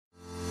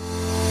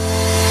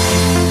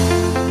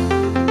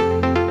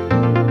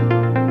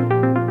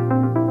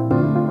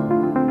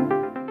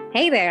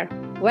Hey there.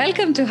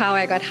 Welcome to How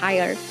I Got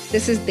Hired.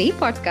 This is the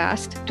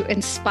podcast to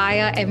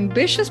inspire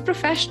ambitious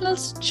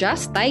professionals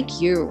just like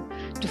you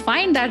to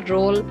find that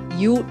role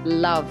you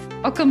love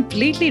or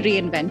completely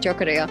reinvent your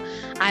career.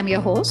 I'm your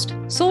host,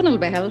 Sonal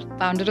Behel,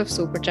 founder of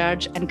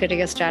Supercharge and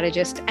career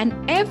strategist.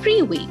 And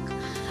every week,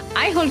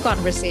 I hold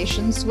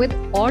conversations with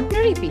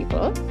ordinary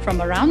people from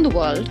around the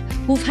world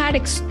who've had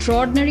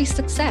extraordinary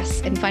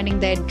success in finding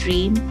their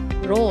dream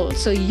role.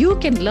 So you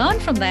can learn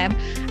from them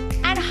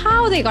and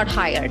how they got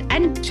hired.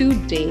 And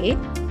today,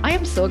 I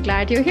am so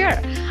glad you're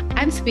here.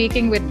 I'm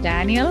speaking with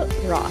Daniel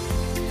Roth.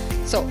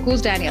 So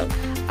who's Daniel?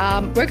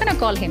 We're going to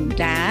call him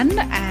Dan,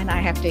 and I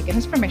have taken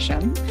his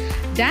permission.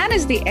 Dan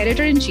is the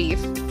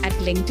editor-in-chief at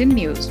LinkedIn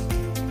News,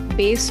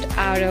 based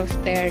out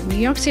of their New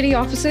York City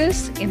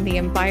offices in the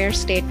Empire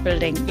State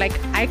Building. Like,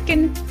 I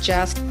can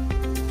just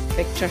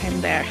picture him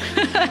there.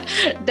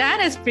 Dan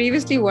has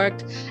previously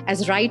worked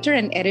as writer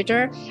and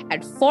editor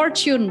at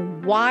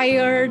Fortune,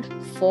 Wired,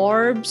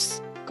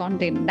 Forbes,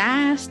 Condé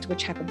Nast,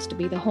 which happens to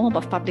be the home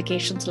of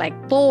publications like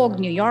Vogue,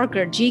 New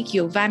Yorker,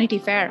 GQ, Vanity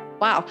Fair.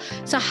 Wow.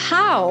 So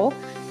how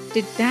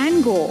did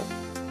Dan go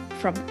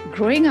from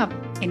growing up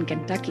in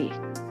Kentucky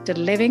to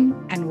living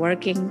and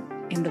working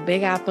in the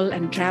Big Apple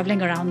and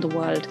traveling around the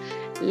world?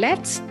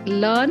 Let's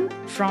learn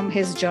from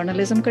his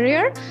journalism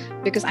career,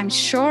 because I'm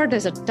sure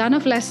there's a ton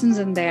of lessons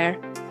in there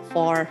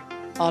for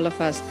all of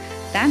us.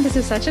 Dan, this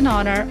is such an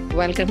honor.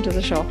 Welcome to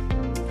the show.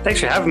 Thanks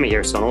for having me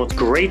here, Sonal. It's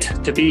great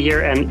to be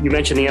here. And you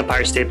mentioned the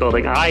Empire State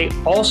Building. I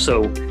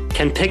also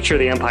can picture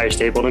the Empire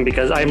State Building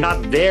because I'm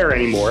not there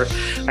anymore.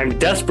 I'm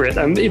desperate.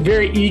 I'm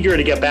very eager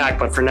to get back.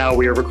 But for now,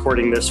 we are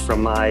recording this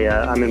from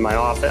I'm in my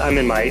office. I'm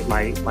in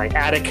my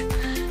attic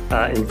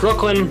in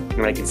Brooklyn,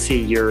 and I can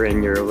see you're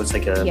in your, looks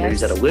like maybe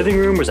is that a living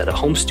room or is that a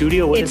home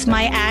studio? It's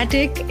my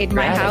attic in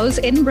my house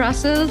in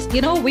Brussels.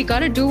 You know, we got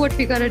to do what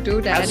we got to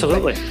do, Dad.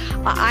 Absolutely.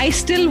 But I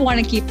still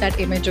want to keep that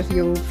image of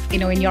you,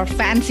 in your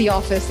fancy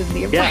office in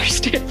the Empire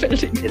State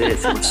Building. It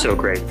is. It's so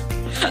great.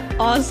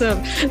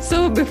 Awesome.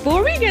 So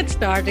before we get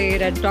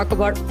started and talk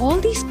about all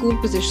these cool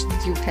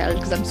positions you've held,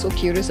 because I'm so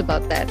curious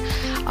about that,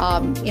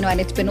 and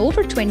it's been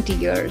over 20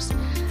 years,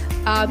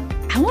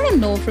 I want to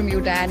know from you,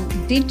 Dan,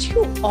 did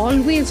you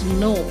always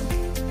know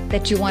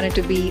that you wanted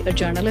to be a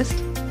journalist?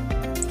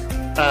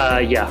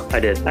 Yeah, I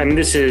did. I mean,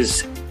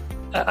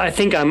 I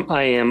think I'm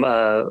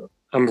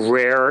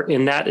rare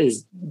in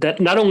that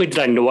not only did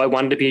I know I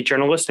wanted to be a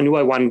journalist, I knew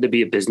I wanted to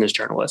be a business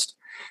journalist.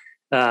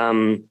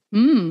 I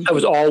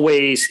was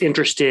always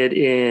interested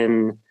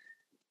in,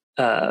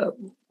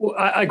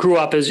 I grew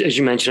up, as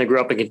you mentioned, I grew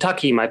up in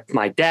Kentucky.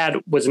 My dad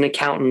was an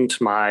accountant.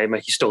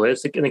 He still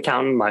is an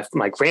accountant.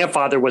 My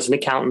grandfather was an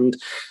accountant.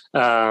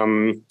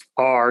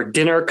 Our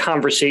dinner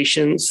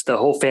conversations, the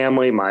whole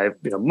family, my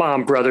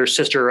mom, brother,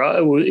 sister,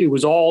 it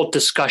was all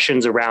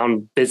discussions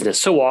around business.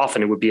 So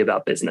often it would be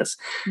about business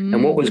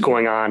and what was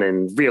going on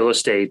in real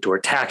estate or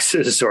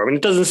taxes.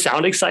 It doesn't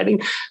sound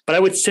exciting, but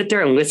I would sit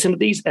there and listen to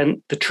these.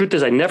 And the truth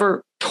is, I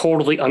never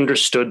totally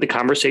understood the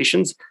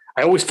conversations.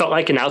 I always felt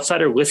like an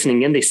outsider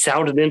listening in. They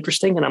sounded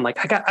interesting. And I'm like,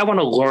 I want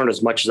to learn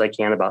as much as I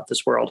can about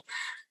this world.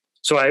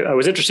 So I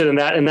was interested in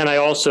that. And then I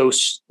also,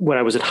 when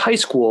I was in high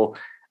school,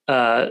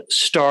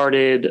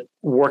 started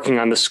working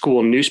on the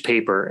school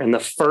newspaper. And the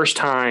first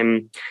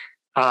time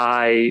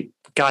I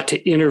got to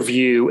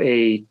interview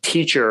a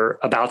teacher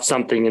about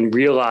something and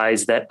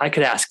realized that I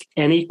could ask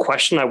any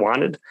question I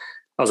wanted,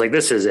 I was like,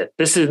 this is it.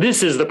 This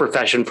is the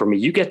profession for me.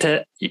 You get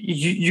to,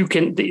 you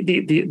can,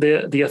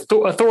 the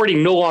authority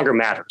no longer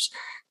matters.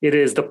 It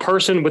is the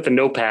person with the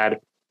notepad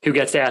who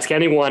gets to ask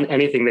anyone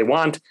anything they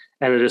want,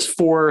 and it is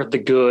for the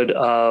good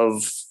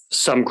of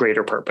some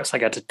greater purpose. I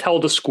got to tell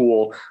the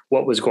school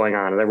what was going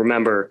on. And I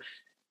remember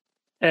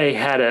I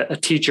had a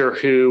teacher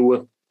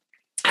who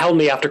held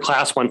me after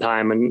class one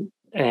time, and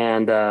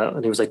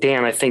he was like,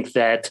 Dan, I think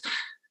that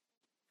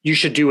you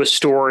should do a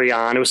story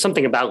on, it was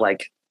something about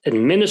like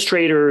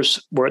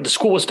administrators, where the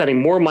school was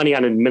spending more money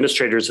on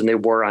administrators than they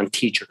were on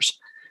teachers.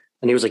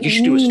 And he was like, you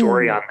should do a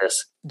story on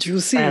this.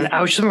 Juicy. And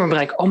I was just remember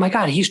like, oh my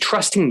God, he's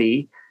trusting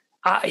me.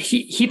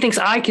 He thinks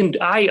I, a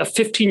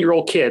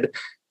 15-year-old kid,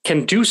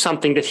 can do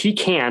something that he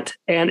can't.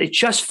 And it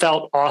just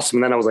felt awesome.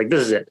 And then I was like,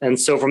 this is it. And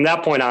so from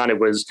that point on, it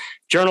was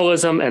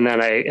journalism and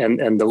then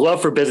and the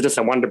love for business.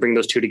 I wanted to bring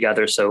those two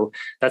together. So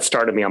that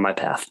started me on my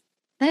path.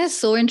 That is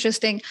so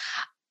interesting.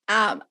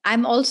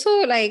 I'm also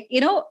like,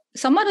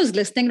 someone who's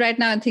listening right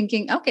now and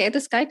thinking, okay,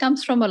 this guy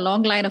comes from a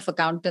long line of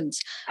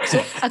accountants.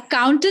 So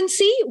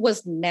accountancy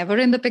was never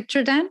in the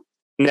picture, Dan?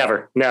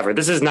 Never.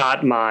 This is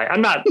not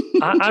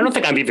I don't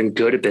think I'm even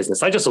good at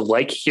business. I just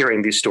like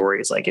hearing these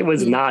stories. Like it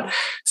was not,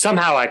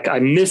 somehow I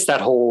missed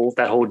that whole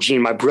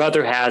gene. My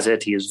brother has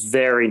it. He is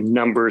very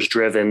numbers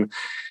driven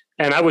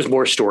and I was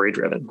more story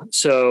driven.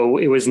 So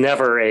it was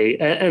never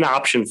an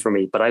option for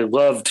me, but I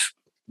loved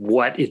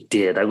what it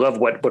did. I love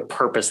what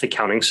purpose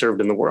accounting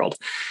served in the world.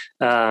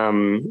 But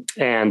no,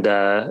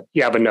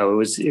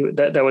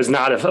 that was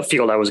not a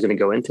field I was going to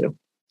go into.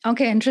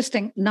 Okay,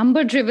 interesting.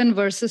 Number driven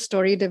versus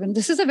story driven.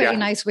 This is a very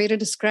nice way to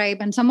describe.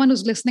 And someone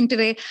who's listening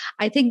today,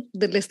 I think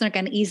the listener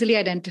can easily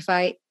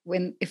identify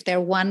if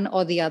they're one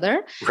or the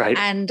other. Right.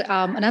 And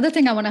another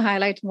thing I want to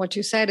highlight in what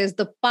you said is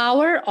the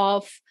power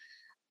of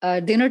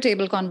dinner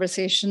table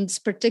conversations,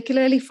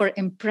 particularly for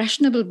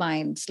impressionable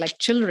minds like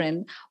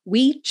children.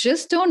 We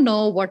just don't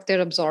know what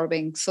they're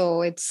absorbing,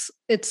 so it's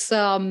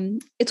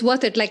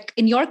worth it. Like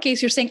in your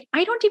case, you're saying,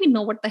 I don't even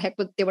know what the heck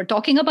they were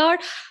talking about,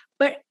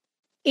 but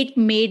it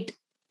made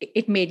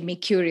me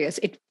curious.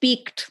 It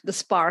piqued the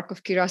spark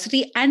of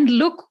curiosity, and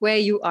look where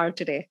you are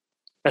today.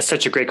 That's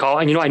such a great call.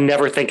 And, I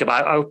never think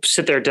about, I'll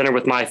sit there at dinner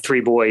with my 3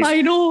 boys.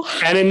 I know.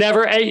 And it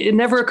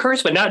never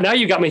occurs. But now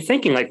you got me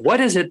thinking, like, what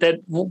is it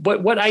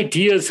what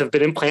ideas have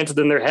been implanted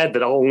in their head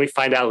that I'll only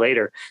find out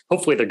later?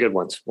 Hopefully they're good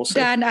ones. We'll see.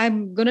 Dan,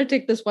 I'm going to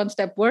take this one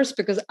step worse,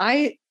 because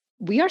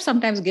we are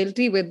sometimes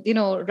guilty with,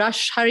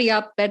 rush, hurry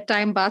up,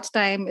 bedtime, bath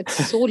time.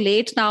 It's so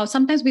late now.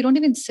 Sometimes we don't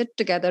even sit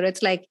together.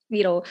 It's like,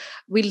 we'll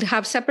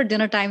have separate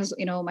dinner times,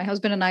 my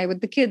husband and I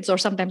with the kids, or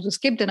sometimes we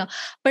skip dinner.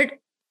 But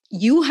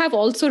you have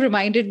also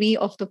reminded me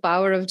of the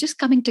power of just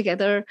coming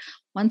together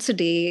once a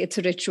day. It's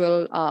a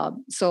ritual.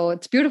 So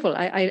it's beautiful.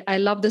 I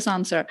love this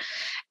answer.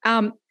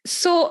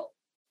 So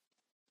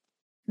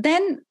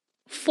then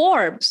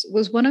Forbes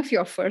was one of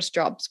your first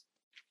jobs.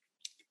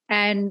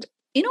 And,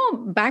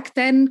 back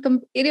then,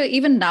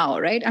 even now,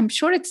 right? I'm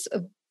sure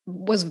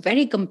was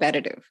very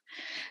competitive.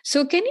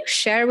 So can you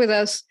share with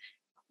us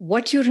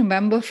what you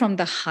remember from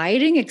the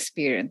hiring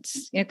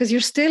experience? Because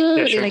you're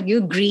still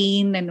you're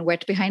green and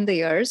wet behind the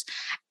ears,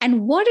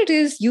 and what it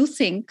is you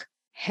think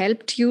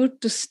helped you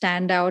to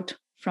stand out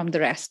from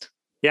the rest.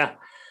 Yeah.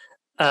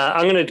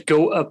 I'm going to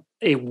go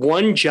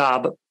one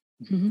job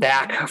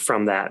back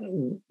from that.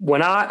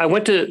 When I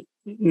went to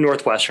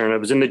Northwestern, I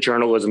was in the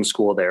journalism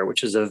school there,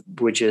 which is a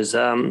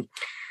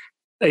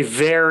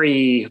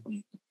very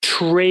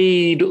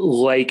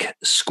trade-like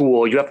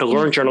school. You have to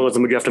learn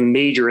journalism, but you have to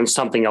major in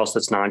something else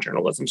that's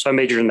non-journalism. So I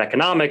majored in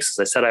economics.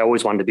 As I said, I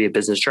always wanted to be a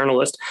business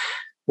journalist.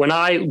 When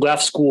I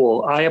left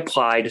school, I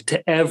applied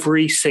to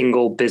every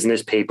single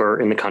business paper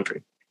in the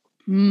country.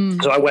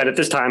 So I went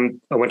to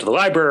the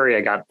library.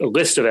 I got a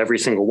list of every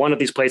single one of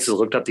these places,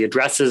 looked up the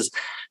addresses,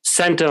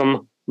 sent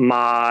them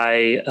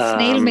my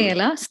snail mail.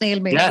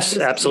 Yes,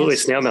 absolutely.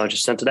 Yes. Snail mail. I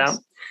just sent it out.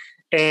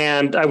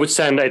 And I had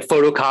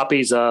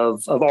photocopies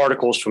of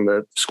articles from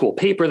the school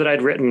paper that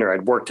I'd written, or I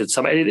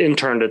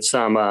interned at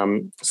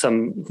some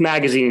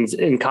magazines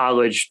in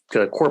college,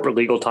 Corporate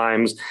Legal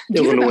Times.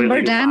 Do you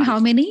remember, Dan, how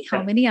many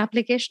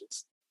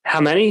applications?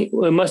 How many?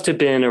 It must have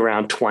been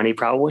around 20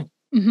 probably.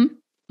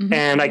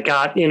 And I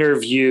got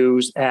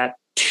interviews at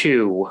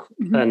 2,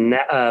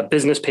 a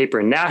business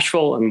paper in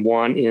Nashville and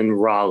one in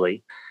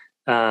Raleigh.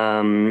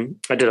 I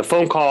did a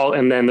phone call,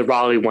 and then the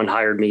Raleigh one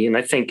hired me. And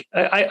I think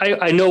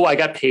I know I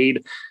got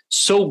paid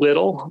so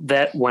little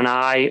that when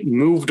I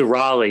moved to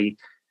Raleigh,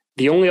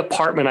 the only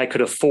apartment I could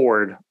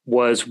afford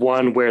was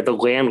one where the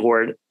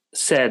landlord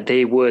said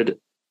they would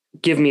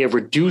give me a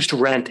reduced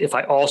rent if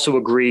I also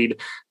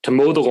agreed to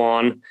mow the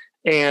lawn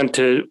and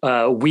to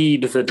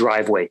weed the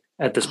driveway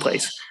at this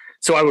place.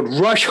 So I would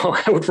rush home.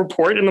 I would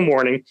report in the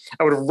morning.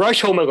 I would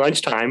rush home at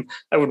lunchtime.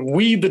 I would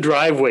weed the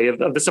driveway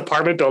of this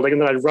apartment building,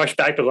 and then I'd rush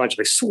back to lunch,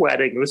 like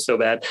sweating. It was so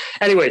bad.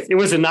 Anyways, it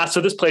was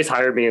so this place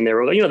hired me, and they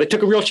were, they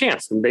took a real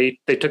chance, and they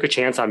took a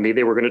chance on me.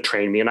 They were going to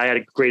train me, and I had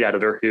a great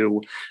editor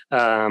who,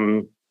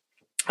 a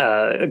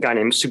guy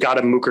named Sugata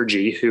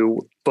Mukherjee,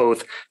 who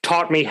both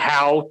taught me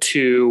how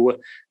to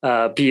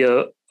be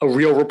a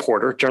real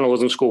reporter.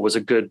 Journalism school was a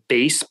good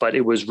base, but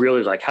it was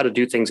really like how to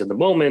do things in the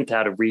moment,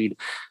 how to read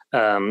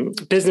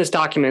business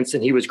documents,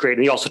 and he was great.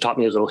 And he also taught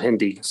me a little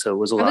Hindi, so it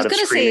was a lot of. I was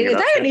going to say, is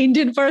that an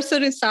Indian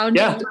person? It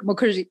sounded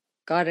Mukherjee.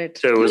 Got it.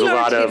 So it was a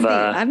lot of.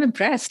 I'm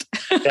impressed.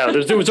 There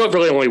was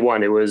really only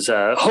one. It was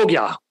ho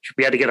gya.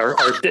 We had to get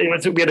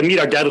we had to meet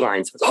our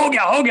deadlines. Ho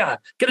gya,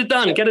 get it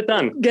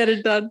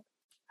done.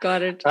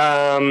 Got it.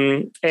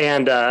 And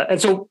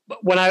so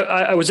when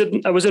I was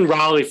in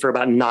Raleigh for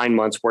about 9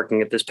 months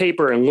working at this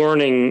paper and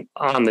learning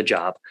on the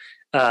job.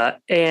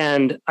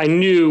 And I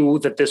knew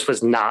that this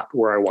was not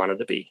where I wanted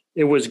to be.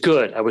 It was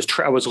good. I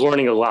was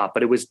learning a lot,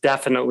 but it was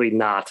definitely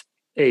not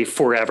a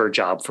forever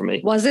job for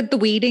me. Was it the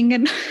weeding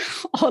and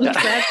all of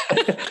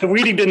that? The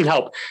weeding didn't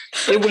help.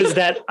 It was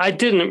that I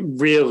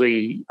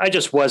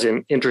just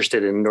wasn't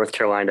interested in North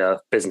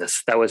Carolina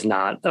business. That was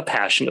not a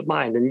passion of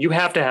mine. And you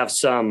have to have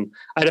I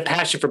had a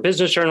passion for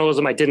business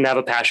journalism. I didn't have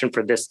a passion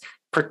for this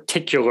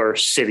particular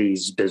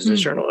city's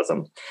business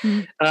journalism.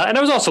 And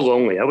I was also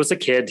lonely. I was a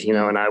kid,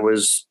 and I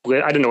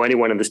didn't know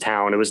anyone in this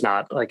town. It was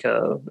not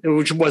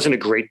it wasn't a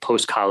great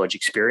post-college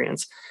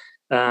experience.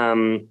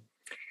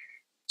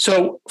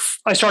 So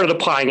I started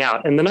applying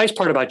out. And the nice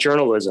part about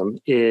journalism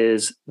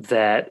is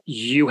that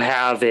you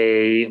have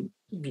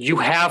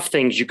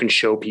things you can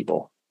show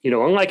people.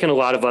 Unlike in a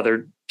lot of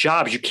other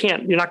jobs,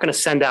 you're not going to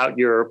send out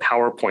your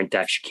PowerPoint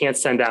decks. You can't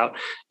send out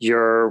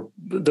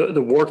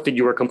the work that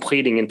you are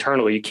completing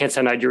internally. You can't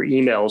send out your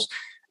emails.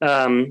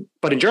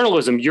 But in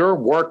journalism, your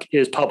work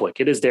is public.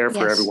 It is there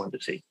for everyone to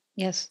see.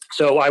 Yes.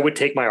 So I would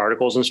take my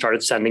articles and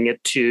started sending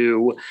it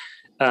to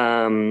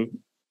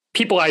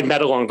people I'd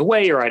met along the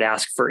way or I'd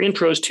asked for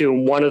intros to.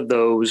 And one of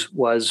those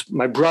was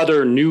my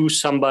brother knew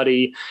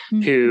somebody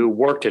who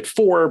worked at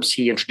Forbes.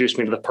 He introduced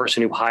me to the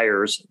person who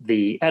hires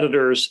the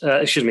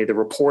the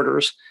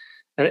reporters.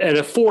 And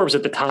at Forbes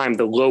at the time,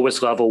 the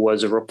lowest level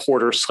was a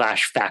reporter /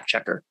 fact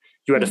checker.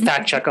 You had to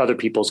fact check other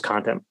people's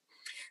content.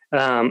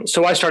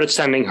 So I started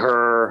sending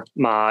her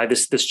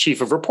this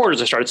chief of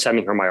reporters. I started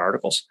sending her my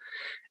articles,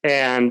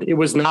 and I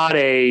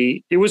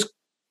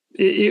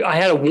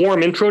had a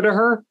warm intro to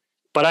her,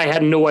 but I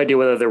had no idea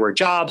whether there were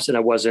jobs, and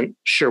I wasn't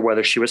sure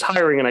whether she was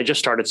hiring. And I just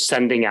started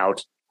sending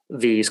out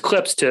these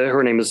clips to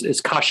her. Name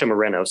is Kasia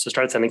Moreno. So I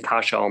started sending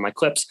Kasia all my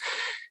clips,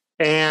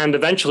 and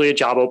eventually a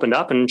job opened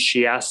up, and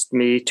she asked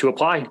me to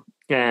apply.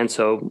 And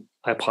so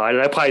I applied,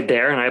 and I applied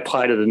there, and I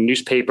applied at a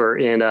newspaper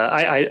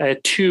I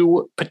had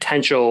two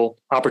potential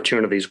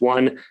opportunities,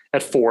 one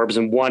at Forbes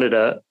and one at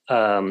a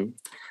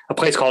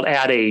place called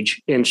Ad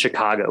Age in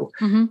Chicago,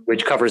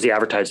 which covers the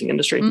advertising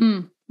industry.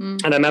 And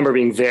I remember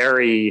being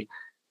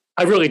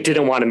I really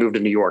didn't want to move to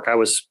New York. I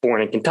was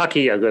born in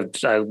Kentucky. I moved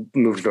to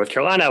North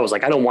Carolina. I was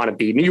like, I don't want to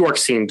be, New York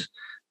seemed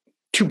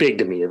too big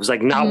to me. It was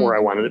like not where I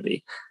wanted to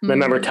be. And I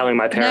remember telling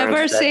my parents.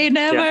 Never say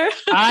never. Yeah,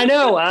 I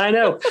know.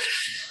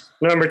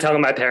 I remember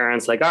telling my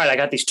parents, like, all right, I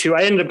got these two.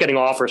 I ended up getting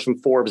offers from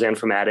Forbes and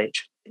from Ad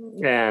Age.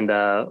 And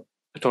I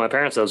told my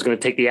parents I was going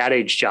to take the Ad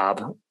Age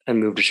job and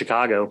move to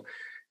Chicago.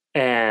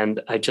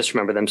 And I just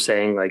remember them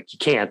saying, like, you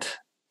can't.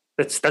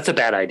 That's a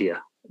bad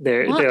idea.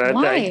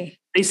 Why?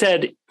 They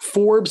said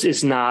Forbes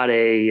is not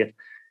this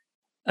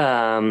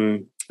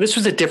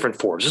was a different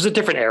Forbes. It was a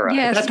different era.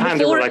 Yes, at that time,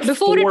 before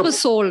Forbes. it was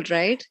sold,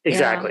 right?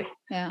 Exactly.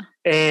 Yeah.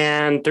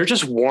 And there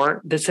just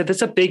weren't, they said,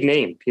 that's a big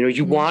name.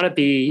 You want to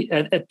be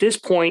at this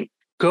point,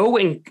 go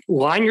and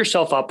line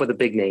yourself up with a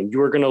big name.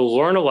 You are going to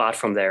learn a lot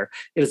from there.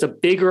 It is a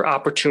bigger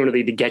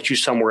opportunity to get you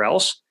somewhere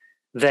else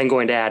than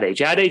going to Ad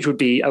Age. Ad Age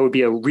I would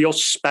be a real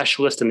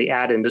specialist in the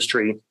ad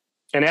industry.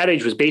 And Ad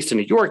Age was based in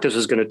New York. This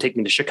was going to take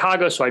me to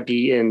Chicago. So I'd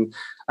be in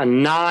a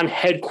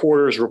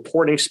non-headquarters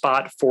reporting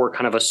spot for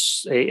kind of a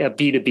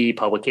B2B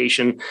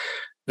publication.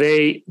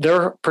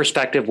 Their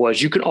perspective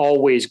was you can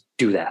always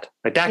do that.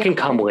 Like that can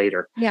come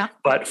later. Yeah.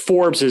 But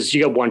Forbes is,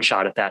 you get one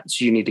shot at that.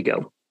 So you need to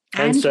go.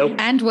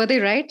 And were they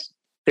right?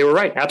 They were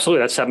right.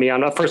 Absolutely. That set me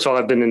on. First of all,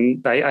 I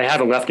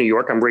haven't left New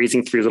York. I'm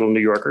raising 3 little New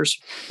Yorkers.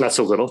 Not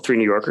so little, 3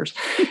 New Yorkers.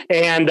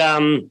 And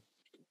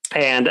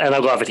I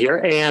love it here.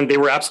 And they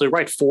were absolutely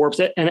right.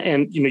 Forbes,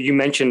 and you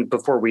mentioned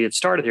before we had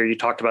started here, you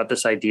talked about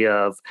this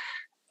idea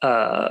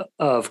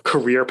of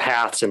career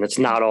paths, and it's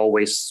not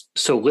always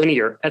so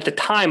linear. At the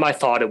time, I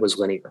thought it was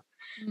linear.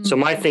 So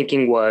my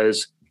thinking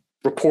was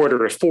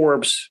reporter at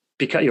Forbes,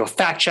 because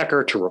fact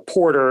checker to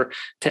reporter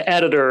to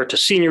editor to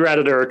senior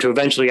editor to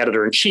eventually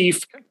editor in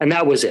chief, and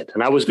that was it.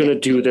 And I was going to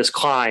do this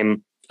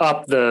climb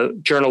up the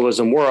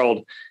journalism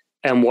world.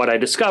 And what I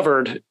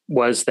discovered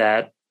was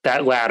that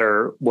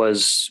ladder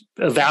was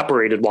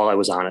evaporated while I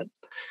was on it.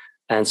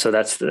 And so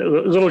that's a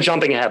little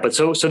jumping ahead. But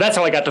so that's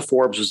how I got to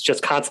Forbes, was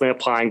just constantly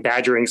applying,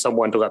 badgering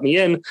someone to let me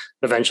in.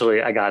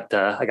 Eventually I got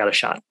a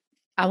shot.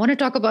 I want to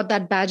talk about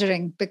that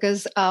badgering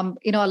because, a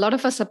lot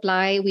of us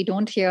apply, we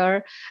don't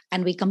hear,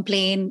 and we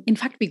complain. In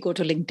fact, we go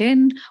to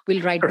LinkedIn,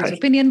 we'll write these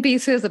opinion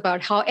pieces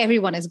about how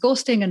everyone is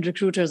ghosting and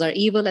recruiters are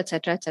evil, et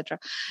cetera, et cetera.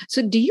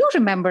 So do you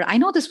remember, I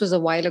know this was a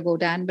while ago,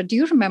 Dan, but do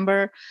you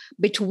remember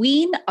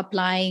between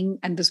applying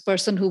and this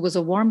person who was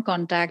a warm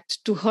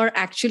contact to her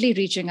actually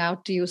reaching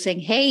out to you saying,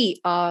 hey,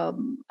 I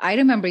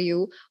remember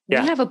you, we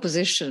have a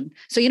position.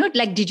 So,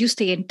 did you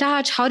stay in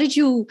touch? How did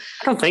you?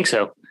 I don't think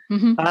so.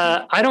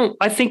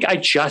 I think I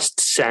just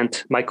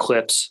sent my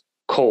clips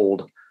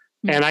cold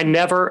and I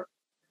never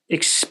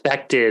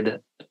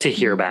expected to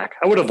hear back.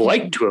 I would have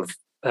liked to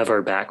have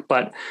heard back,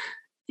 but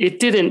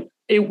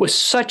it was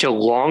such a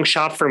long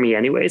shot for me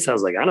anyways. I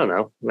was like, I don't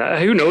know,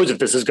 who knows if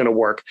this is going to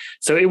work.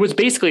 So it was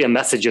basically a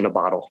message in a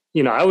bottle.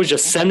 I was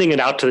just sending it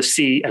out to the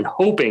sea and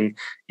hoping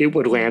it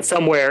would land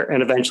somewhere.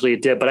 And eventually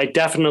it did, but I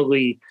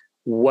definitely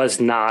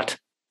was not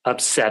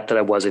upset that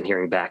I wasn't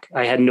hearing back.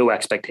 I had no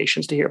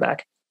expectations to hear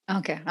back.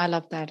 Okay, I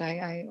love that.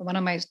 I one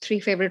of my 3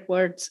 favorite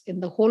words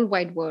in the whole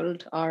wide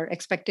world are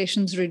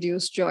expectations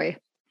reduce joy.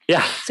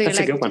 Yeah, so that's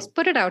a good one. Just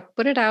put it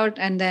out,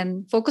 and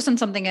then focus on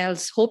something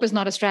else. Hope is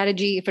not a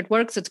strategy. If it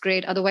works, it's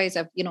great. Otherwise,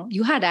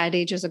 you had Ad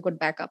Age as a good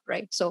backup,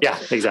 right? So yeah,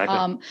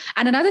 exactly.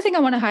 And another thing I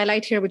want to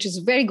highlight here, which is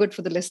very good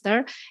for the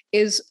listener,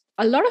 is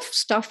a lot of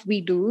stuff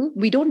we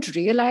don't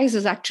realize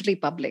is actually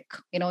public.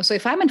 So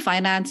if I'm in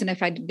finance and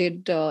if I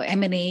did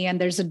M&A and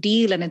there's a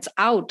deal and it's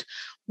out,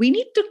 we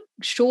need to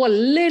show a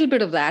little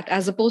bit of that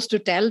as opposed to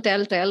tell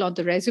on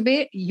the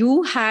resume.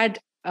 You had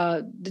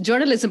the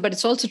journalism, but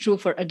it's also true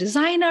for a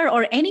designer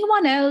or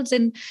anyone else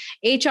in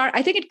HR.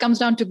 I think it comes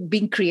down to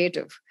being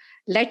creative.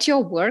 Let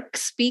your work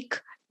speak,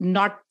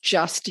 not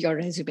just your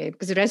resume,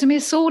 because the resume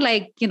is so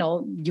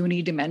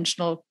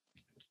unidimensional.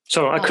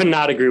 So I could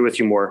not agree with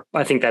you more.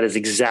 I think that is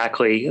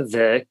exactly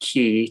the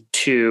key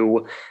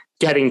to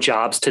getting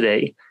jobs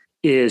today.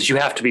 Is you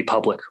have to be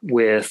public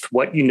with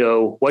what you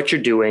know, what you're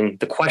doing,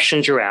 the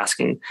questions you're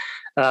asking.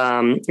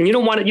 And you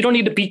don't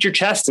need to beat your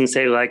chest and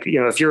say like,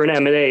 if you're an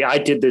M&A, I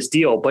did this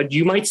deal, but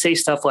you might say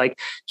stuff like,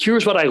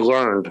 here's what I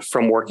learned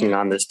from working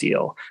on this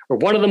deal, or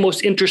one of the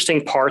most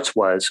interesting parts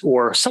was,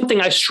 or something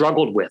I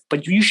struggled with,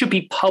 but you should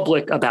be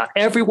public about.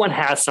 Everyone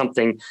has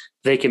something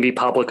they can be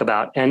public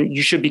about, and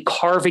you should be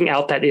carving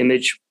out that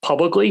image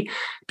publicly,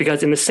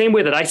 because in the same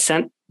way that I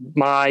sent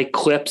my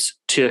clips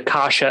to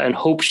Kasha and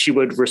hoped she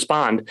would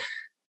respond,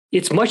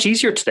 it's much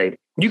easier today.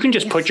 You can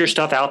just put your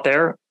stuff out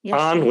there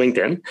on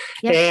LinkedIn,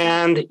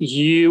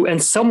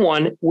 and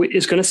someone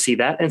is going to see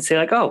that and say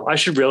like, oh, I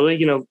should really,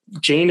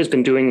 Jane has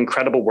been doing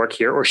incredible work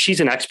here, or she's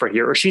an expert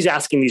here, or she's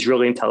asking these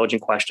really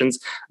intelligent questions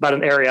about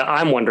an area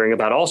I'm wondering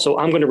about. Also,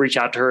 I'm going to reach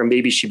out to her and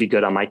maybe she'd be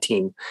good on my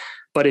team.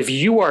 But if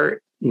you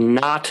are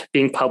not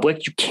being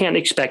public, you can't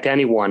expect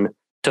anyone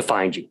to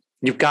find you.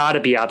 You've got to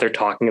be out there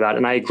talking about it.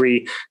 And I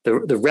agree.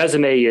 The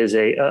resume is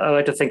I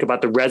like to think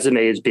about the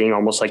resume as being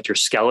almost like your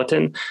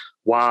skeleton,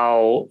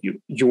 while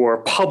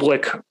your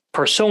public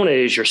persona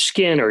is your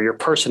skin or your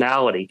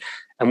personality.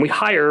 And we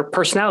hire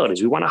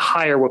personalities. We want to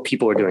hire what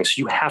people are doing. So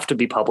you have to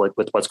be public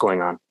with what's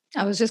going on.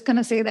 I was just going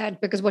to say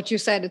that, because what you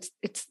said,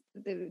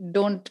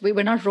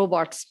 we're not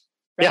robots.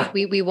 Right?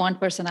 Yeah. We want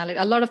personality.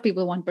 A lot of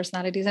people want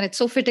personalities. And it's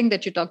so fitting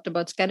that you talked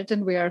about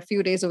skeleton. We are a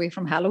few days away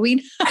from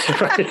Halloween.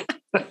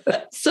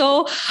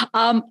 So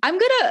I'm going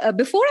to,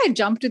 before I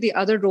jump to the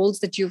other roles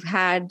that you've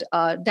had,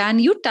 Dan,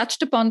 you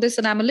touched upon this,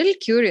 and I'm a little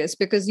curious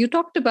because you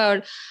talked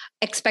about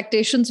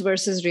expectations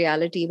versus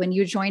reality when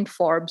you joined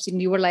Forbes,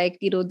 and you were like,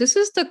 this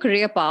is the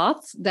career path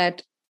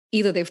that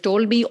either they've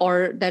told me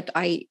or that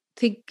I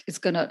think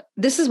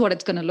this is what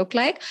it's going to look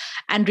like.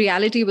 And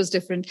reality was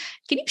different.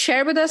 Can you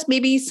share with us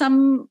maybe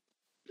some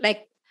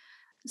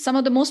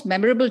of the most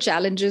memorable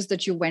challenges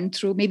that you went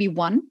through, maybe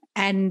one,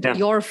 and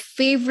your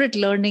favorite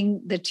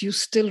learning that you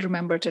still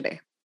remember today?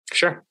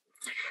 Sure.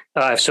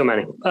 I have so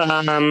many.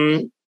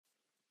 On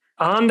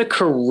the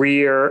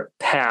career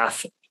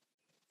path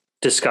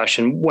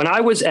discussion, when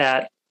I was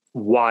at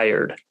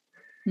Wired,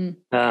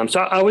 so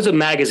I was a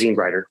magazine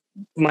writer.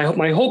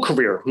 My whole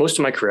career, most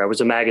of my career, I was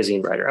a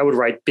magazine writer. I would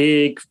write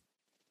big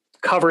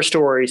cover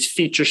stories,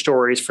 feature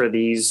stories for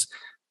these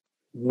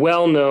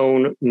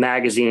well-known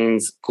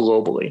magazines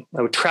globally.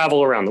 I would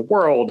travel around the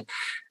world,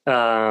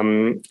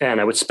 and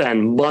I would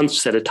spend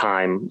months at a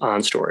time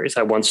on stories.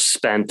 I once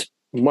spent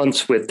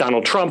months with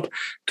Donald Trump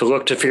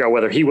to figure out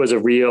whether he was a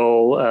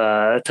real,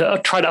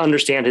 to try to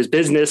understand his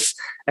business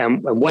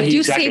and what he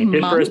exactly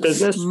did for his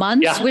business.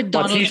 Months with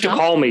Donald Trump? He used to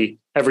call me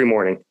every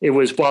morning. It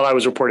was while I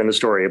was reporting the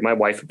story. My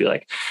wife would be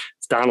like,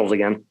 it's Donald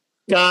again.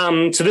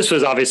 So this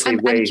was obviously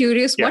I'm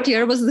curious, what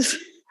year was this?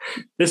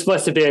 This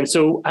must have been,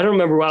 so I don't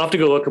remember. I'll have to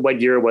go look at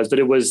what year it was, but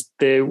it was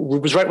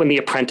right when The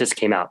Apprentice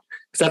came out,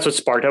 because that's what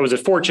sparked. I was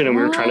at Fortune, and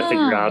we were trying to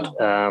figure out,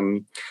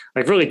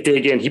 really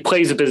dig in. He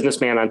plays a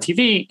businessman on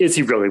TV. Is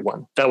he really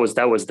one? That was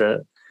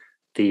the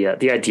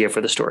idea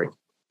for the story.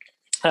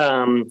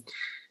 But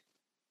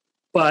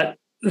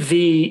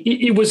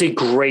it was a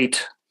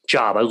great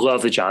job. I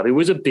love the job. It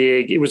was a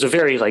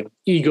very like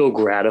ego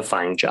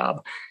gratifying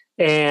job,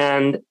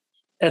 and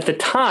at the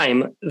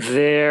time,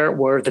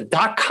 the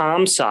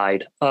 .com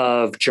side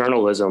of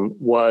journalism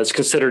was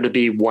considered to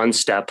be one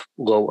step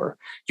lower.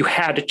 You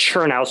had to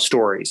churn out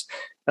stories.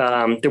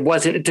 It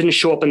didn't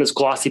show up in this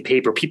glossy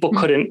paper. People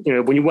couldn't,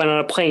 when you went on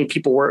a plane,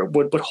 people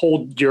would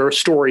hold your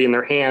story in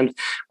their hand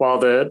while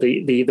the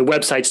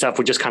website stuff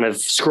would just kind of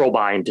scroll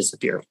by and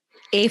disappear.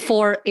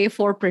 A4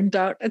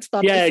 printout. It's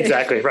not. Yeah,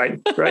 exactly. Right.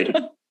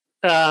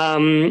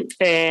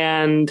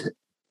 And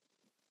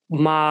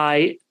when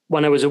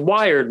I was at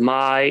Wired,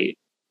 my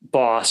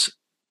boss,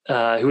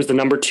 who was the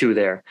number 2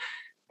 there,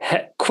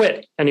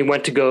 quit, and he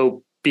went to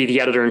go be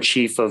the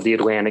editor-in-chief of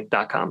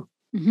theatlantic.com.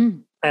 Mm-hmm.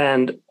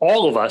 And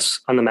all of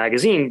us on the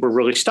magazine were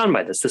really stunned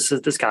by this.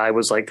 This guy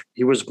was like,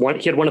 he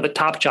had one of the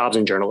top jobs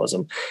in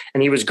journalism,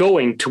 and he was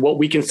going to what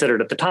we considered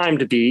at the time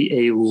to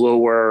be a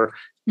lower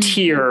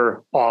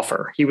tier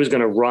offer. He was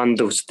going to run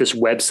this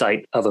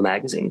website of a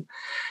magazine.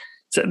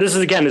 So this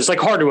is, again, it's like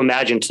hard to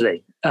imagine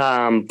today.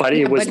 But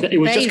it was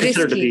just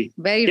considered to be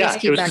very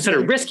risky. It was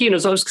considered risky, and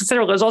it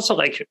was also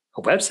like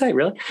a website,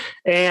 really.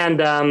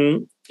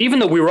 And even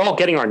though we were all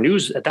getting our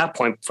news at that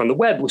point from the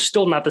web, it was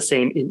still not the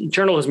same. In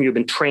journalism, you've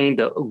been trained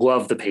to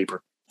love the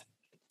paper.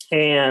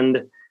 And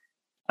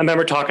I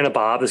remember talking to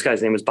Bob. This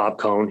guy's name was Bob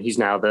Cohn. He's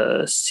now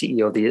the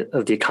CEO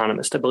of the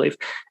Economist, I believe.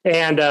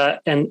 And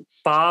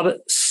Bob,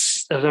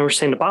 I remember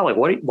saying to Bob, like,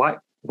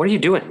 what are you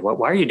doing?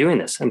 Why are you doing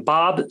this? And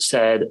Bob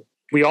said,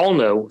 we all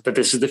know that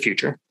this is the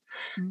future,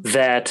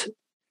 that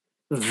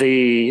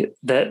being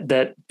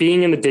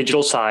in the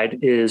digital side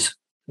is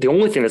the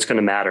only thing that's going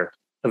to matter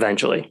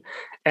eventually.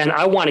 And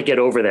I want to get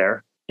over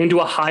there into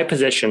a high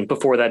position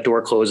before that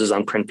door closes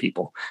on print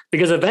people,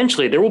 because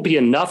eventually there will be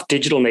enough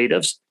digital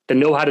natives that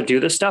know how to do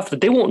this stuff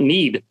that they won't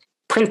need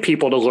print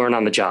people to learn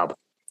on the job.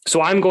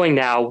 So I'm going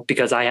now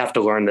because I have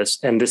to learn this,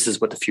 and this is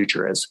what the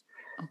future is.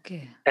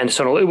 Okay. And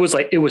so it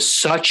was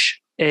such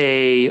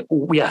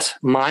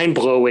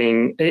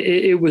mind-blowing.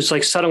 It was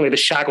like suddenly the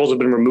shackles have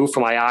been removed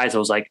from my eyes. I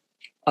was like,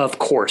 of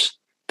course,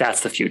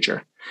 that's the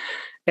future.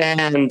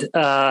 And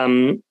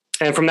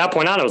from that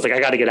point on, I was like, I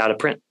got to get out of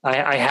print.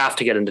 I have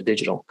to get into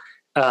digital.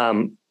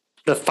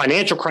 The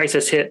financial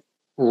crisis hit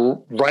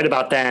right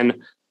about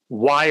then.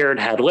 Wired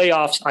had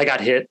layoffs. I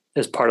got hit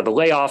as part of the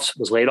layoffs,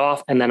 was laid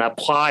off, and then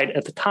applied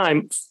at the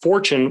time.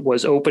 Fortune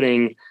was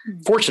opening.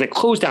 Fortune had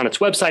closed down its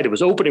website. It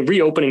was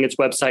reopening its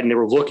website, and they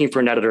were looking for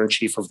an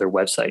editor-in-chief of their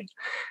website.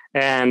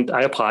 And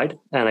I applied,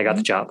 and I got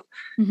the job.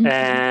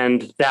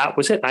 And that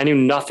was it. I knew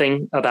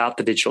nothing about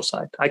the digital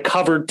side. I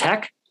covered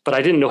tech, but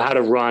I didn't know how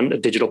to run a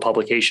digital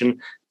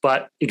publication.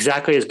 But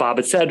exactly as Bob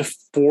had said,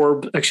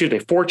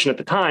 Fortune at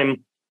the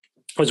time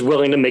was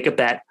willing to make a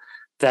bet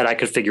that I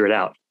could figure it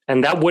out.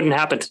 And that wouldn't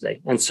happen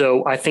today. And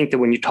so I think that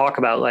when you talk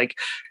about like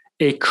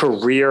a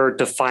career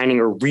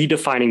defining or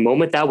redefining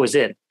moment, that was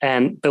it.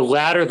 And the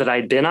ladder that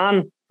I'd been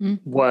on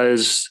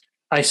was,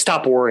 I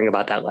stopped worrying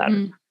about that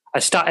ladder.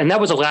 And that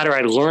was a ladder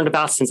I learned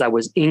about since I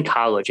was in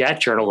college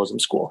at journalism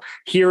school.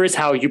 Here is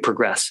how you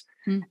progress.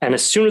 And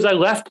as soon as I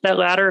left that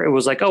ladder, it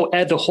was like, oh,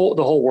 Ed, the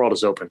whole world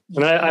is open.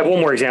 And I have one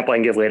more example I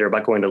can give later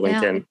about going to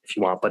LinkedIn if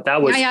you want. But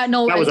that was I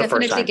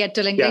definitely get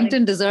to LinkedIn. Yeah.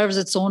 LinkedIn deserves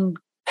its own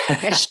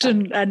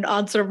question and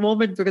answer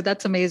moment because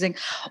that's amazing.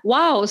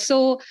 Wow.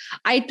 So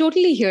I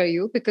totally hear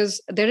you because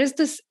there is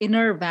this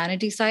inner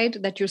vanity side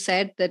that you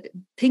said that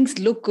things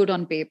look good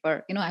on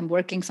paper. You know, I'm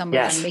working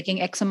somewhere, I'm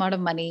making X amount of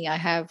money. I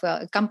have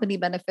company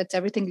benefits.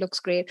 Everything looks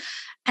great.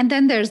 And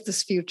then there's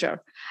this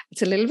future.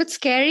 It's a little bit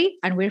scary.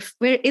 And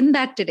we're in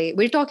that today.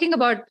 We're talking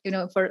about, you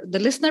know, for the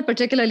listener,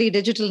 particularly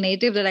digital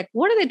native, they're like,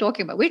 what are they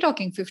talking about? We're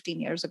talking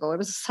 15 years ago. It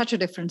was such a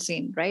different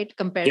scene, right?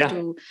 Compared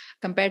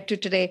to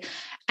today.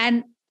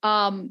 And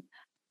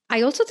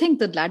I also think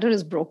the ladder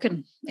is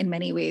broken in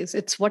many ways.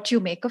 It's what you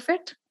make of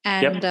it.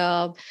 And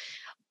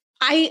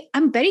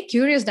I'm very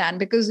curious, Dan,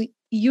 because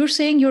you're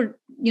saying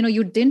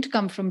you didn't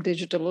come from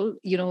digital,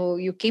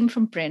 you came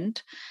from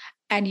print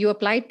and you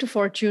applied to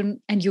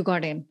Fortune and you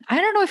got in. I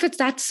don't know if it's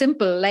that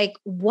simple. Like,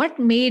 what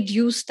made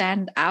you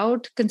stand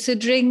out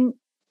considering,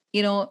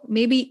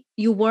 maybe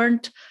you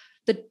weren't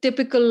the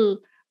typical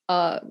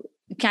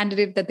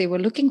candidate that they were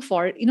looking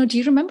for? Do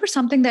you remember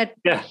something that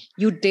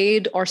you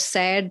did or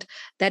said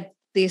that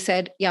they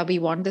said, yeah, we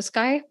want this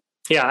guy?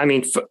 Yeah. I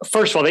mean,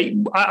 first of all,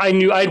 I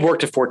knew I'd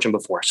worked at Fortune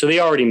before, so they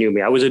already knew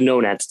me. I was a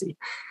known entity.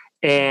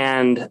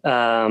 And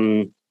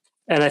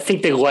I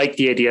think they liked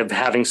the idea of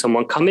having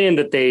someone come in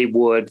that they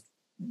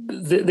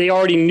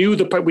already knew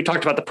we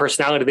talked about the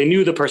personality. They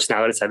knew the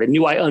personality side. They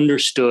knew I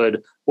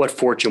understood what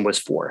Fortune was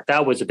for.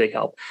 That was a big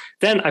help.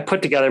 Then I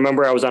put together,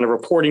 remember I was on a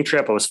reporting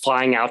trip. I was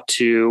flying out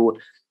to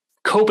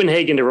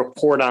Copenhagen to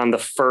report on the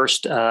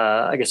first,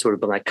 I guess it would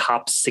have been like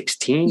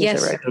COP16. Yes.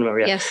 Is that right? I don't remember.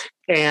 Yeah. Yes.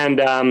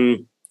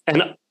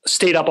 And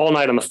stayed up all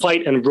night on the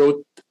flight and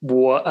wrote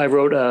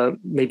a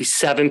maybe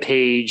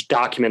 7-page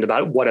document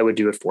about what I would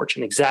do at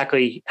Fortune,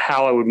 exactly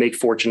how I would make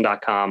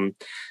Fortune.com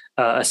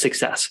a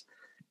success.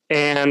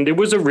 And it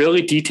was a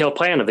really detailed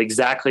plan of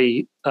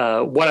exactly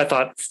what I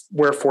thought,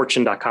 where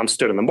Fortune.com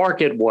stood in the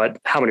market,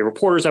 how many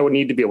reporters I would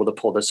need to be able to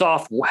pull this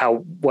off,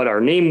 what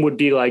our name would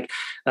be like,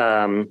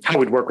 how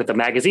we'd work with the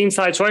magazine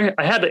side. So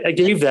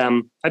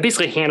I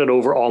basically handed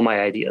over all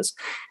my ideas.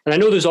 And I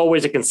know there's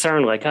always a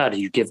concern like, do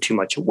you give too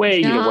much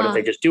away? What if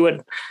they just do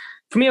it?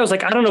 For me, I was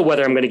like, I don't know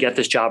whether I'm going to get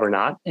this job or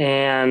not.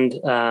 And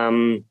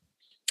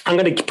I'm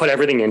going to put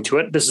everything into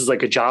it. This is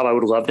like a job I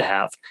would love to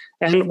have.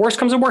 And worst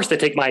comes to worst, they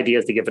take my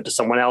ideas to give it to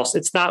someone else.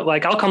 It's not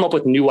like I'll come up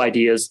with new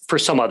ideas for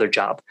some other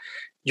job.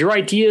 Your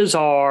ideas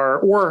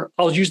or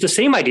I'll use the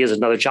same ideas as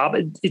another job.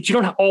 You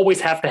don't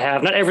always have to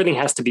not everything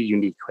has to be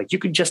unique. Like you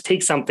could just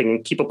take something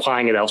and keep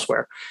applying it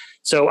elsewhere.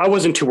 So I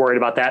wasn't too worried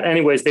about that.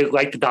 Anyways, they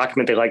liked the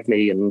document, they liked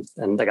me, and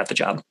I got the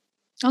job.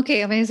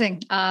 Okay,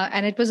 amazing.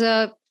 And it was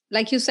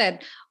like you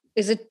said,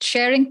 is it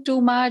sharing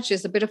too much?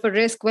 Is a bit of a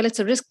risk? Well, it's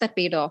a risk that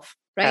paid off.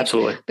 Right?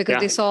 Absolutely. Because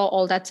they saw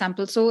all that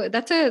sample. So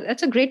that's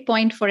a great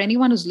point for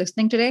anyone who's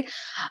listening today.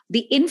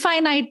 The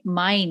infinite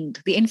mind,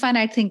 the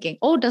infinite thinking,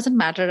 doesn't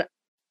matter.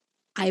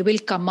 I will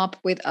come up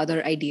with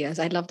other ideas.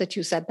 I love that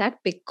you said that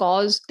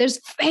because there's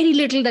very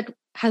little that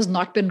has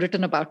not been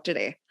written about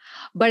today,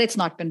 but it's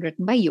not been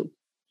written by you.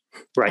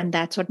 Right. And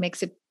that's what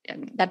makes it,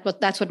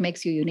 that's what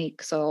makes you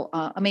unique. So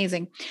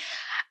amazing.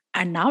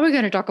 And now we're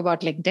going to talk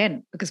about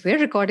LinkedIn because we're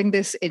recording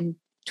this in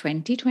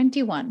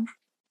 2021.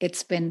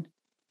 It's been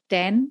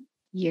 10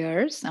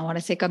 years. I want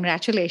to say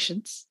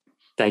congratulations.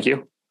 Thank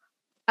you.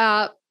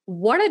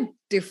 What a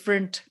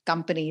different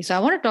company. So I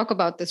want to talk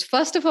about this.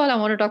 First of all, I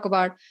want to talk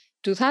about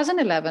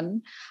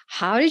 2011.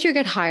 How did you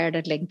get hired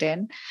at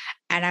LinkedIn?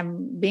 And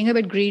I'm being a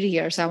bit greedy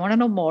here. So I want to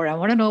know more. I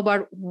want to know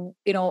about,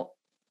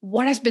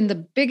 what has been the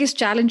biggest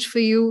challenge for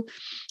you,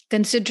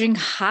 considering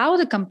how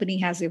the company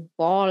has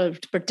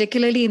evolved,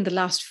 particularly in the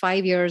last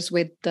 5 years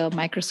with the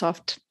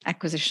Microsoft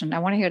acquisition. I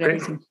want to hear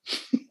everything.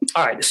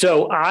 All right.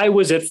 So I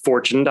was at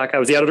Fortune.com. I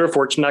was the editor of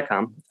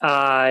Fortune.com.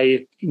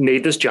 I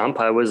made this jump.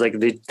 I was like,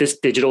 this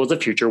digital is the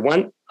future.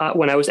 When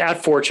I was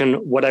at Fortune,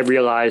 what I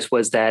realized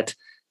was that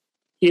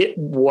it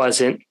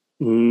wasn't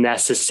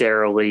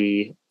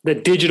necessarily, the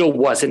digital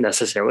wasn't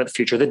necessarily the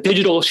future.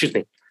 Digital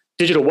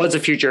was the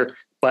future,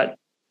 but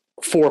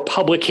for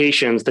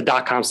publications, the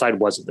 .com side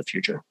wasn't the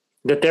future.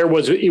 That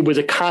it was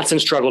a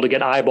constant struggle to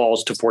get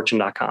eyeballs to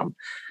Fortune.com.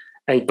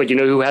 But you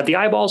know who had the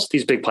eyeballs?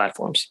 These big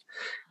platforms.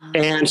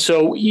 And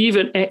so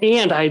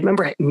I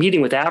remember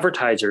meeting with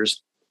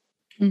advertisers.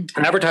 And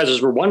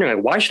advertisers were wondering,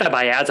 like, why should I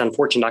buy ads on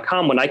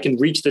Fortune.com when I can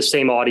reach the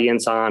same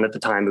audience on, at the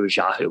time it was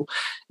Yahoo?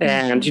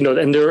 And, you know,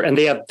 and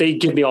they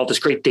give me all this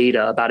great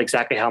data about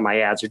exactly how my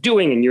ads are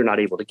doing, and you're not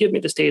able to give me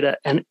this data.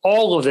 And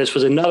all of this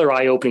was another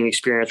eye-opening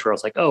experience where I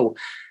was like, oh,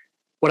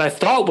 what I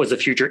thought was the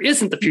future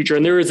isn't the future.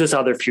 And there is this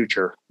other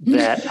future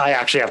that I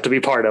actually have to be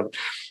part of.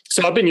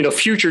 So I've been, you know,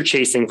 future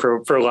chasing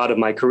for a lot of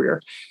my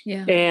career.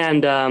 Yeah.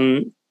 And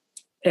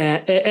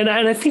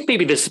I think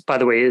maybe this, by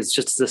the way, is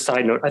just as a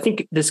side note. I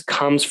think this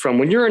comes from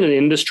when you're in an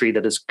industry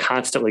that is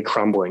constantly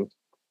crumbling.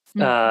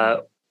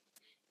 You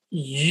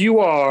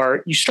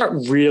run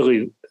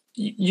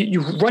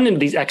into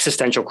these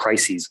existential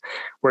crises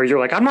where you're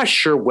like, I'm not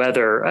sure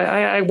whether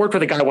I worked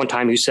with a guy one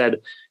time who said,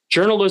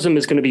 journalism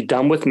is going to be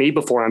done with me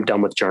before I'm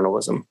done with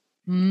journalism.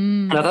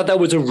 And I thought that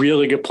was a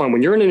really good point.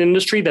 When you're in an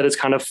industry that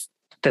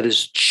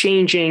is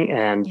changing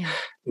and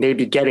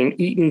maybe getting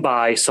eaten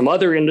by some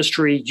other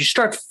industry, you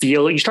start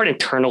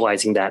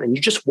internalizing that, and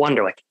you just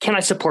wonder, like, can I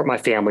support my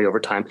family over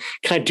time?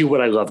 Can I do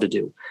what I love to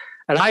do?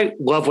 And I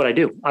love what I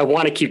do. I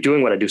want to keep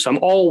doing what I do. So I'm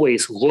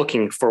always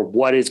looking for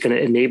what is going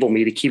to enable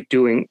me to keep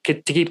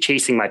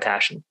chasing my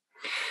passion.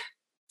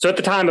 So at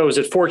the time I was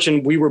at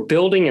Fortune, we were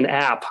building an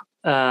app.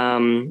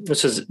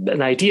 This is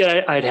an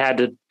idea I'd had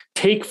to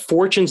take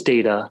Fortune's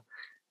data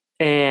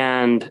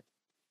and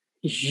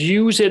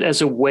use it as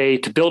a way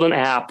to build an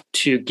app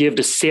to give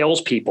to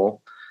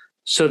salespeople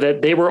so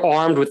that they were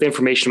armed with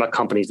information about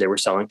companies they were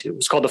selling to. It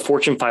was called the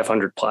Fortune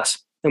 500 Plus.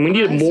 And we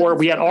needed more.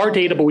 We had our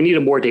data, but we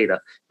needed more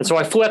data. And so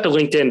I flew out to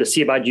LinkedIn to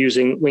see about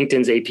using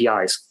LinkedIn's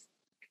APIs,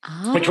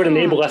 which would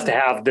enable us to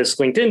have this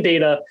LinkedIn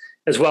data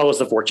as well as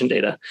the Fortune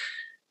data.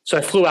 So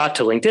I flew out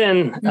to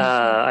LinkedIn.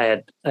 I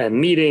had a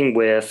meeting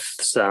with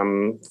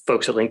some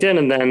folks at LinkedIn,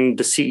 and then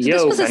the CEO.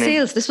 So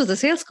this was a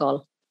sales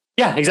call.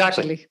 Yeah,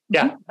 exactly. Actually.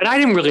 Yeah. And I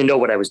didn't really know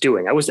what I was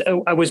doing. I was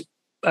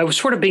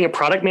sort of being a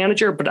product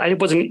manager, but I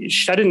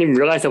didn't even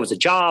realize that was a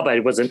job.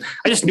 I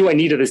just knew I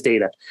needed this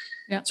data.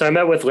 Yeah. So I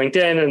met with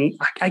LinkedIn, and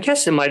I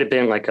guess it might've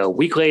been like a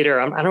week later.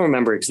 I don't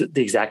remember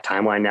the exact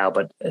timeline now,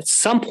 but at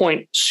some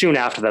point soon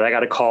after that, I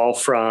got a call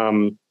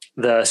from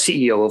the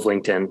CEO of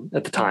LinkedIn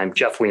at the time,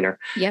 Jeff Weiner.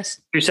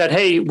 Yes. Who said,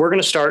 hey, we're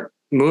going to start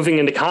moving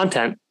into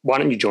content. Why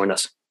don't you join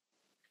us?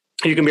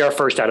 You can be our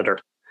first editor.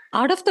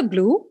 Out of the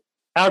blue?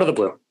 Out of the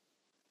blue.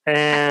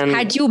 And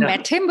had you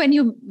met him when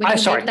you made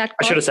that call?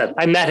 I should have said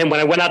I met him when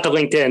I went out to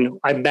LinkedIn.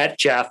 I met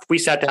Jeff. We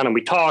sat down and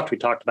we talked. We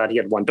talked about, he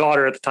had one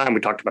daughter at the time. We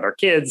talked about our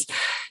kids.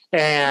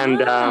 And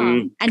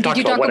did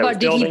you talk about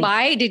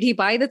did he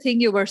buy the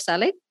thing you were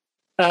selling?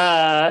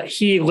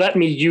 He let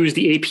me use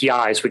the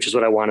APIs, which is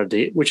what I wanted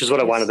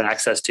I wanted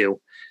access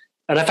to.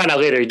 And I found out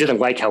later he didn't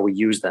like how we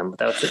used them.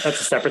 But that's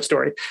a separate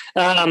story.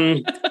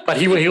 But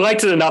he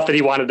liked it enough that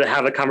he wanted to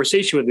have a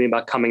conversation with me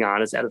about coming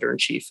on as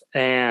editor-in-chief.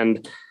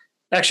 And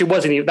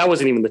actually that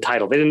wasn't even the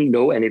title. They didn't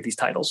know any of these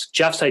titles.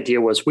 Jeff's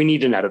idea was, we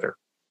need an editor.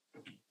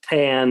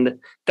 And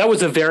that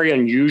was a very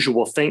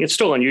unusual thing. It's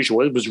still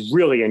unusual. It was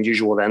really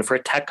unusual then for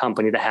a tech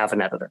company to have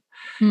an editor.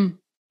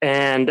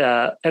 And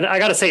I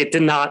got to say, it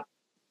didn't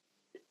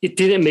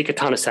make a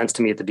ton of sense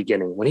to me at the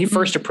beginning. When he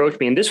first approached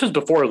me, and this was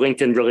before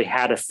LinkedIn really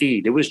had a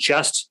feed, it was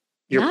just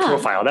your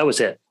profile. That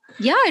was it.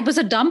 Yeah, it was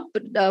a dump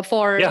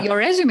for your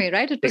resume,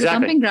 right? It was a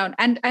dumping ground.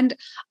 And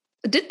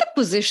did the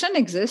position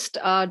exist,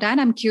 Dan?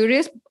 I'm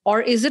curious. Or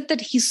is it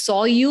that he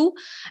saw you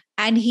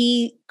and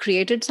he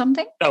created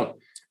something? No,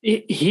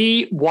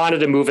 he wanted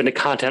to move into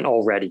content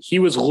already. He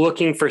was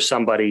looking for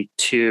somebody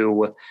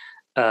to...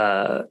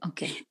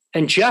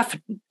 And Jeff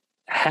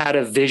had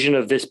a vision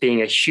of this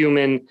being a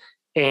human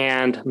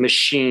and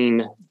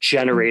machine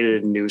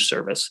generated news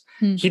service.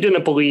 He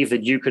didn't believe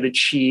that you could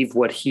achieve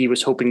what he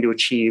was hoping to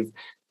achieve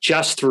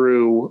just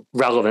through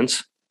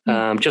relevance,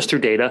 just through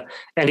data.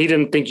 And he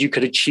didn't think you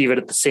could achieve it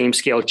at the same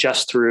scale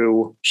just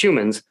through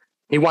humans.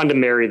 He wanted to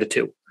marry the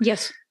two.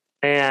 Yes.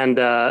 And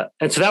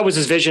so that was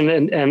his vision.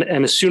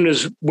 And as soon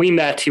as we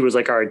met, he was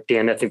like, all right,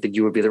 Dan, I think that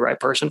you would be the right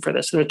person for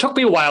this. And it took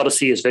me a while to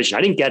see his vision.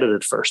 I didn't get it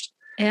at first.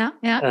 Yeah.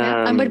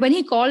 But when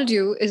he called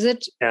you,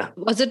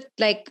 was it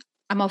like,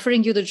 I'm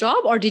offering you the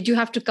job, or did you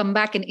have to come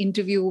back and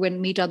interview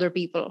and meet other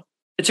people?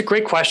 It's a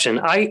great question.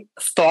 I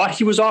thought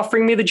he was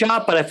offering me the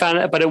job, but I found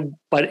it,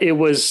 but it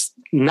was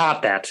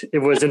not that. It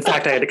was, in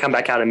fact, I had to come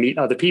back out and meet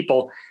other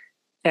people.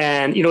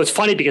 And, it's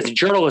funny because in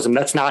journalism,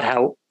 that's not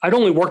how. I'd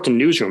only worked in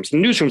newsrooms.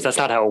 In newsrooms, that's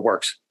not how it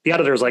works. The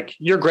editor's like,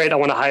 you're great. I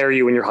want to hire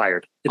you, and you're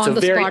hired. It's a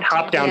very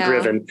top-down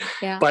driven.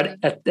 Yeah. But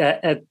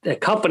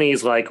at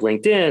companies like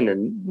LinkedIn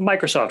and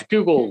Microsoft,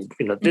 Google,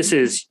 this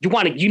is,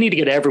 you need to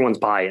get everyone's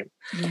buy-in.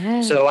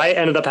 Yes. So I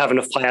ended up having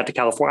to fly out to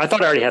California. I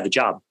thought I already had the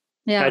job.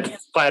 Yeah. I had to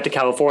fly out to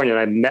California,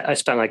 and I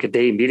spent like a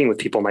day meeting with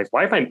people. I'm like,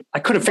 I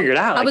couldn't figure it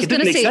out. It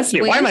didn't make sense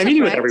to me. Why am I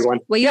meeting with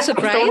everyone? Were you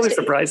surprised? I was totally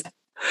surprised.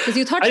 Because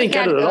you thought I didn't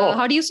get it at all.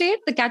 How do you say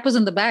it? The cat was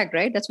in the bag,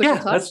 right? That's what you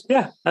thought?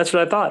 That's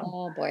what I thought.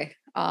 Oh boy.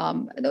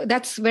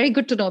 That's very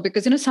good to know,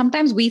 because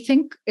sometimes we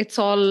think it's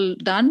all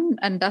done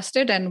and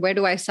dusted, and where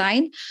do I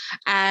sign?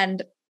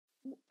 And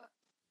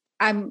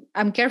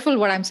I'm careful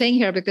what I'm saying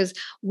here, because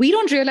we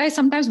don't realize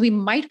sometimes we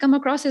might come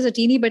across as a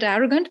teeny bit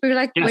arrogant. We're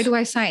like, Yes. where do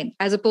I sign?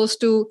 As opposed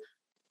to,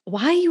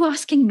 why are you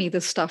asking me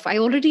this stuff? I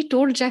already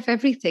told Jeff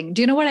everything.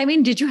 Do you know what I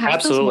mean? Did you have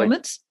Absolutely. those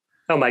moments?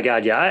 Oh my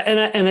God, yeah.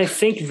 And I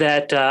think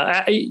that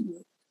I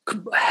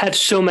had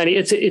so many.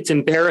 It's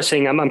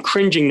embarrassing. I'm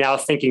cringing now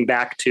thinking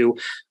back to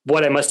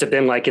what I must have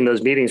been like in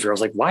those meetings where I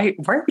was like, why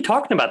are we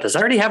talking about this? I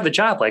already have the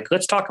job. Like,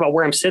 let's talk about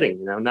where I'm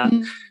sitting.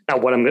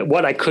 Not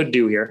what I could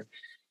do here.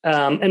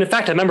 And in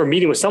fact, I remember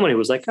meeting with someone who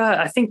was like,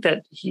 I think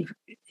that he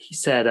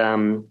said,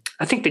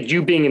 I think that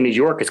you being in New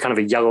York is kind of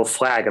a yellow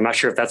flag. I'm not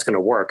sure if that's going to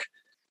work.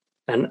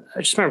 And I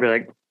just remember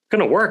like, going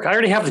to work? I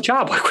already have the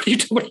job. Like, what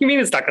do you mean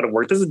it's not going to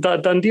work? This is a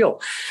done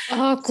deal.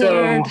 Awkward.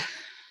 So,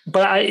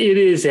 but it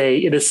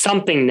is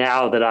something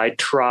now that I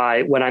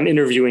try when I'm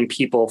interviewing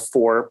people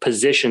for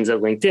positions at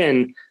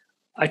LinkedIn.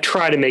 I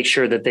try to make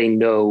sure that they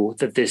know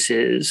that this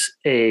is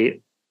a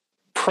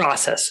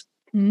process.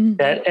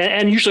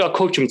 And usually I'll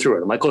coach them through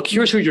it. I'm like, look,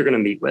 here's who you're going to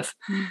meet with.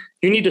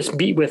 You need to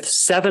meet with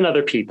 7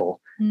 other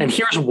people. And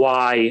here's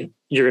why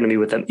you're going to meet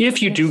with them.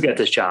 If you do get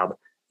this job,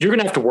 you're going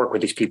to have to work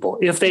with these people.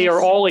 If they are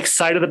all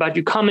excited about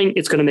you coming,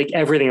 it's going to make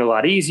everything a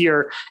lot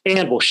easier,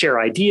 and we'll share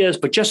ideas.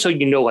 But just so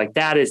you know, like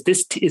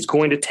this is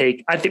going to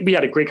take, I think we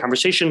had a great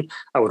conversation.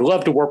 I would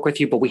love to work with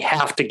you, but we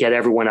have to get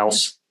everyone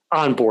else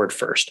on board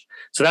first.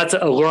 So that's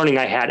a learning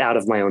I had out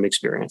of my own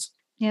experience.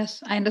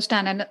 Yes, I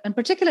understand. And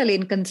particularly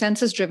in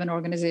consensus-driven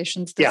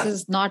organizations, this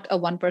is not a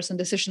one-person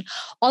decision.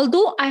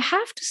 Although I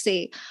have to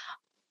say,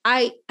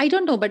 I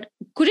don't know, but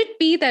could it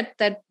be that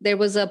there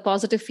was a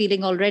positive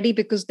feeling already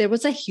because there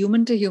was a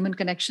human-to-human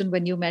connection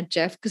when you met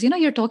Jeff? Because,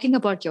 you're talking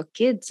about your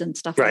kids and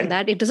stuff like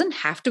that. It doesn't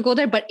have to go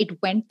there, but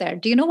it went there.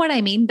 Do you know what I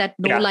mean? That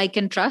like,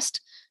 and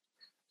trust?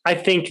 I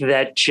think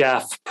that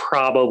Jeff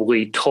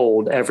probably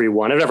told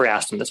everyone, I've never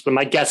asked him this, but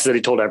my guess is that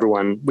he told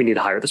everyone, we need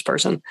to hire this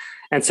person.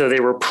 And so they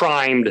were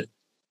primed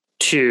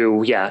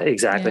to,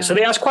 exactly. Yeah. So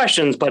they asked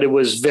questions, but it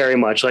was very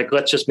much like,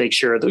 let's just make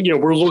sure that,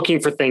 we're looking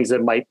for things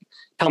that might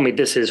tell me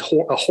this is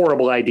a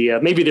horrible idea.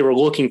 Maybe they were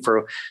looking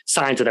for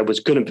signs that I was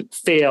going to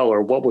fail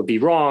or what would be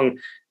wrong.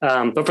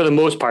 But for the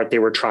most part, they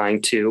were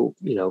trying to,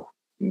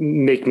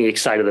 make me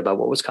excited about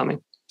what was coming.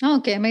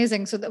 Okay,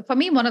 amazing. So for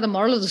me, one of the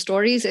moral of the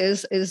stories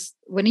is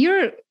when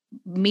you're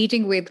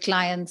meeting with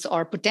clients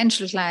or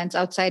potential clients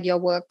outside your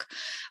work,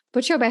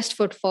 put your best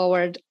foot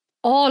forward.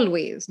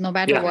 Always, no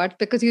matter what,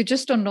 because you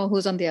just don't know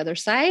who's on the other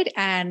side.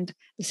 And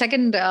the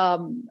second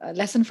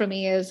lesson for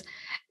me is,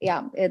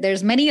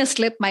 there's many a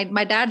slip.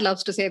 My dad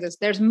loves to say this.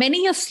 There's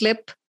many a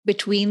slip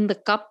between the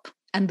cup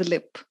and the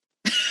lip.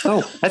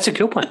 Oh, that's a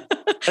good one.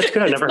 That's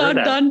good. I've never heard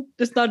that.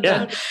 It's not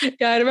done.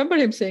 Yeah, I remember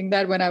him saying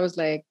that when I was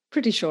like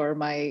pretty sure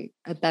my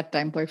at that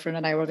time boyfriend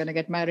and I were going to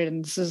get married.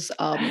 And this is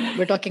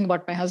we're talking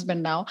about my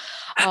husband now,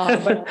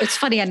 but it's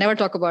funny. I never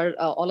talk about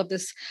all of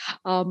this.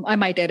 I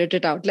might edit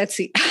it out. Let's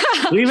see.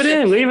 Leave it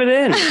in.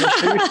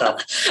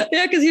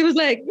 Yeah, because he was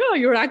like, "No,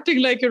 you're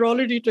acting like you're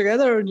already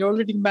together and you're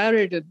already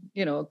married," and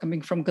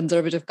coming from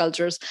conservative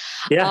cultures.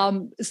 Yeah.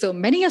 So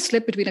many a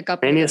slip between a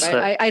couple.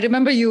 I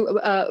remember you.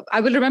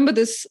 I will remember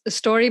this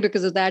story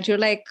because of that. You're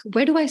like,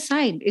 "Where do I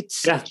sign?"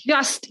 It's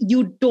just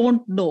you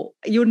don't know.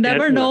 You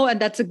never know, and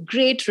that's a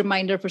great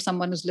reminder for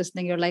someone who's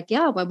listening. You're like,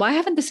 why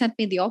haven't they sent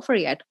me the offer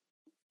yet?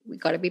 We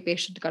got to be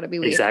patient. Got to be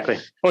waiting. Exactly.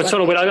 Oh,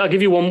 so I'll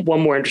give you one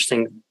more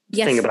interesting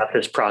thing about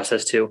this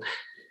process too.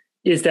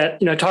 Is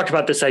that, I talked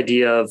about this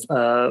idea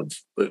of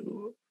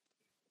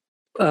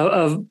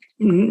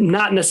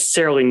not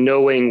necessarily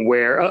knowing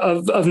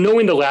of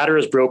knowing the ladder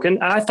is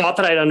broken. I thought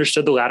that I'd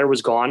understood the ladder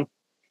was gone,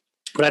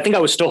 but I think I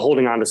was still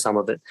holding on to some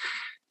of it.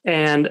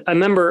 And I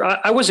remember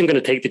I wasn't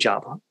going to take the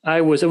job.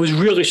 I was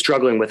really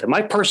struggling with it.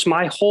 My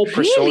whole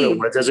persona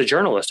was as a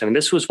journalist. I mean,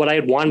 this was what I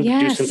had wanted to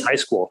do since high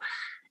school.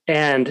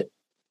 And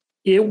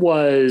it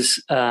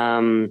was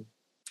the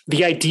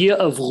idea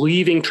of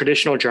leaving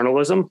traditional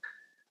journalism,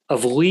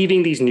 of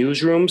leaving these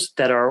newsrooms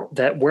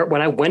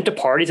when I went to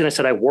parties and I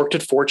said I worked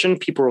at Fortune,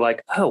 people were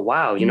like, "Oh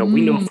wow, we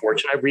know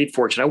Fortune. I read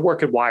Fortune. I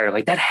work at Wire."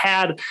 Like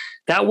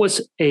that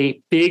was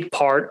a big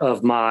part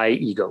of my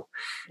ego,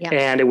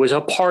 and it was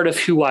a part of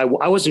who I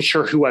wasn't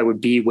sure who I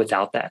would be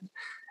without that.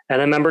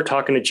 And I remember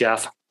talking to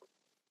Jeff,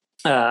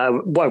 and I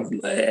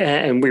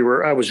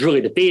was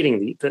really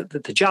debating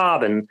the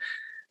job, and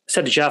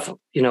said to Jeff,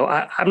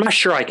 I'm not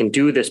sure I can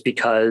do this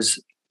because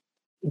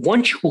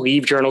once you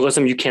leave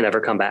journalism, you can't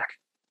ever come back.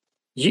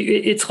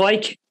 It's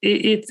like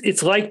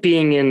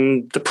being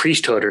in the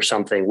priesthood or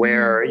something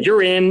where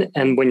you're in,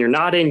 and when you're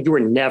not in, you are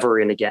never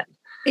in again.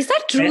 Is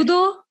that true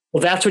though?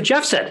 Well, that's what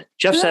Jeff said.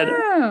 Jeff said,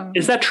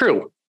 "Is that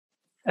true?"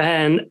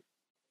 And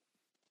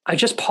I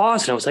just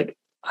paused and I was like,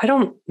 I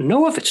don't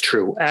know if it's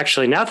true.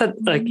 Actually, now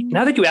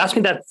that you asked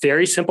me that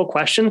very simple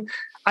question,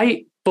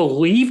 I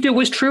believed it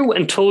was true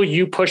until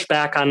you pushed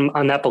back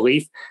on that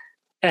belief,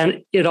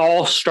 and it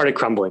all started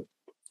crumbling.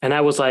 And I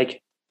was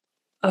like,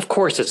 Of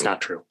course, it's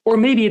not true. Or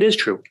maybe it is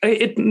true.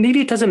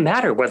 Maybe it doesn't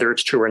matter whether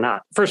it's true or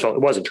not. First of all,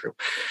 it wasn't true.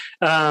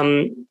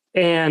 And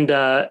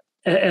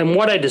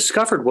what I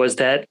discovered was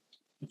that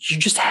you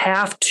just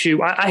have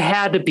to, I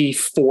had to be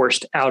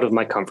forced out of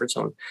my comfort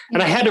zone.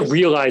 And I had to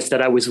realize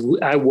that I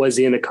was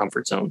in a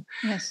comfort zone.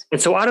 Yes. And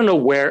so I don't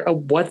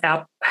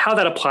know how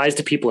that applies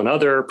to people in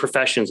other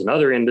professions and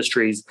other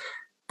industries,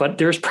 but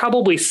there's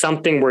probably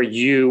something where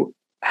you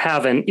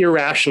have an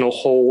irrational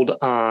hold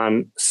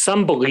on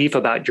some belief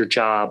about your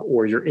job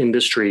or your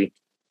industry.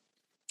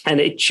 And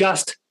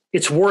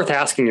it's worth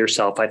asking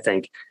yourself, I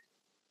think,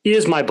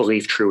 is my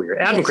belief true here?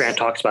 Adam Grant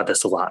talks about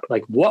this a lot.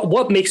 Like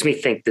what makes me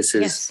think this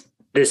is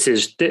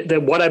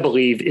what I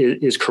believe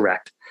is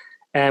correct.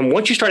 And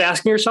once you start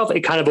asking yourself,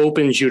 it kind of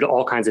opens you to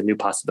all kinds of new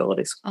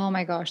possibilities. Oh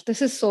my gosh. This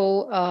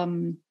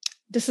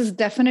is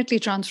definitely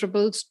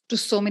transferable to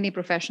so many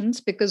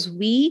professions because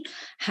we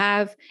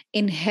have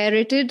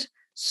inherited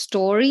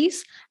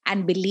stories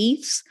and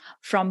beliefs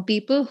from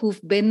people who've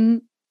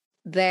been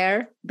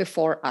there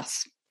before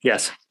us.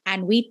 Yes.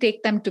 And we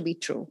take them to be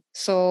true.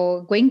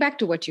 So going back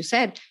to what you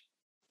said,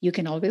 you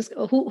can always,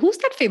 who's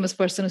that famous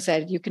person who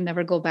said, you can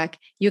never go back?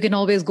 You can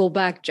always go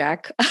back,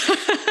 Jack.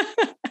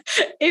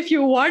 If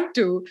you want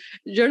to.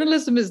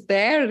 Journalism is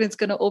there and it's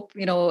going to,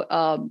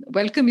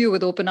 welcome you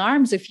with open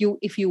arms if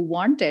you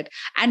want it.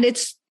 And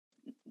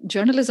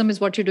journalism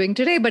is what you're doing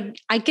today, but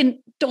I can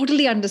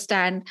totally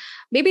understand.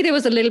 Maybe there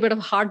was a little bit of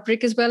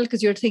heartbreak as well,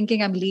 because you're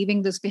thinking I'm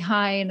leaving this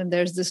behind and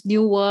there's this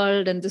new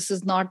world and this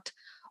is not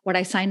what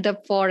I signed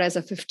up for as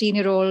a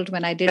 15-year-old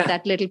when I did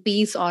that little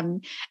piece on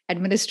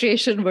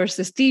administration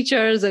versus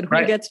teachers and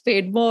who gets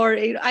paid more.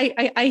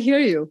 I hear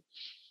you.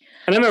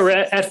 And I remember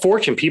at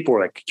Fortune, people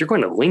were like, you're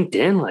going to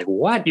LinkedIn? Like,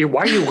 what?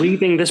 Why are you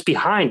leaving this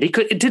behind?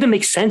 It didn't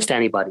make sense to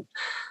anybody.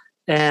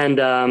 And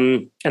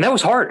that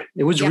was hard.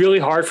 It was really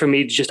hard for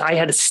me I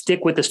had to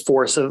stick with this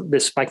force of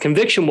this.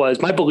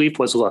 My belief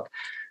was, look,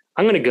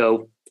 I'm going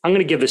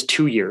to give this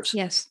 2 years.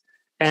 Yes.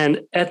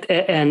 And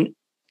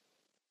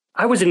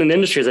I was in an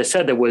industry, as I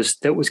said, that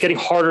was getting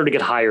harder to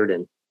get hired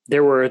in.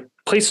 There were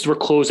places were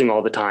closing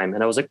all the time.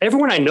 And I was like,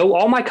 everyone I know,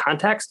 all my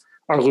contacts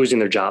are losing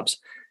their jobs.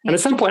 And at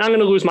some point I'm going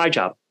to lose my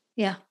job.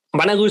 Yeah.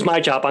 When I lose my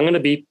job, I'm going to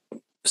be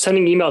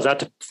sending emails out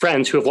to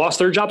friends who have lost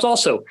their jobs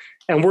also.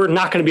 And we're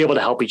not going to be able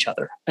to help each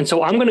other. And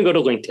so I'm going to go to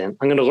LinkedIn.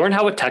 I'm going to learn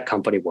how a tech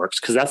company works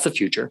because that's the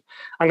future.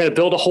 I'm going to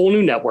build a whole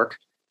new network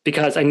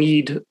because I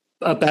need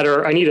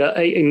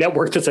a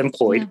network that's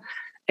employed. Yeah.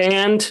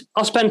 And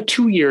I'll spend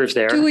 2 years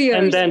there. 2 years.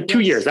 And then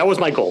 2 years. That was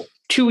my goal.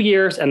 2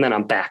 years. And then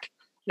I'm back.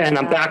 Yeah. And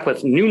I'm back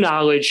with new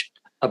knowledge,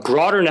 a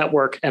broader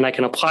network, and I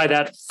can apply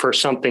that for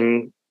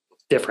something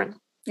different.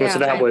 And so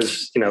that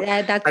was,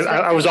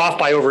 I was off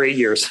by over 8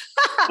 years.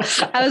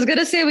 I was going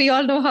to say, we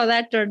all know how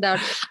that turned out.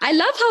 I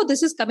love how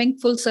this is coming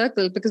full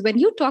circle, because when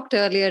you talked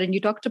earlier and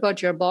you talked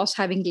about your boss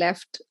having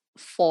left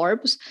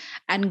Forbes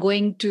and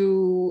going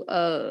to,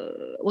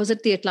 was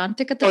it The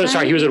Atlantic at the time? Oh,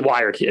 sorry. He was at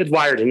Wired.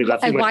 Wired and he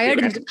left.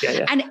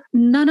 And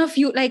none of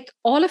you,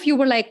 all of you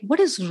were like, what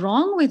is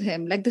wrong with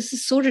him? Like, this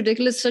is so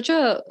ridiculous.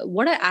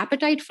 What an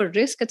appetite for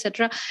risk,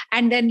 etc.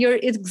 And then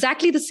it's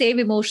exactly the same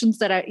emotions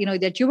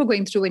that you were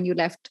going through when you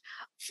left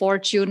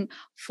Fortune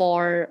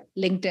for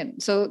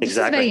LinkedIn. So this is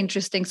very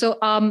interesting. So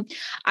I'm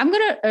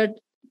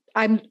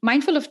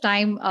mindful of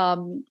time,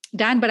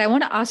 Dan, but I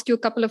want to ask you a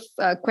couple of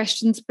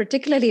questions,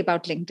 particularly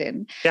about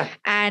LinkedIn. Yeah.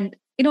 And,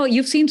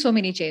 you've seen so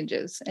many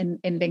changes in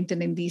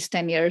LinkedIn in these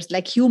 10 years,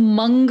 like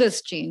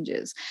humongous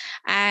changes.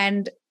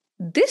 And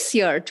this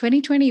year,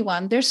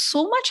 2021, there's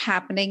so much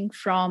happening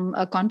from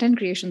a content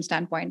creation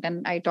standpoint.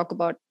 And I talk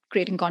about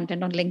creating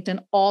content on LinkedIn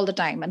all the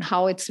time and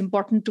how it's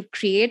important to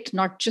create,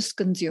 not just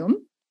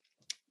consume.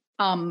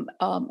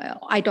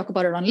 I talk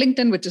about it on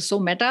LinkedIn, which is so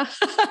meta,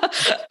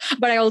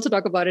 but I also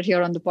talk about it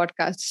here on the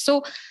podcast.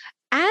 So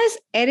as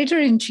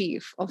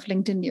editor-in-chief of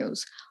LinkedIn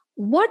News,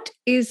 what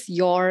is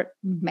your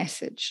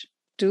message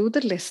to the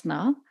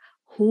listener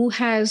who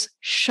has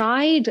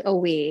shied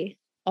away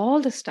all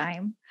this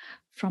time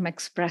from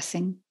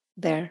expressing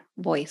their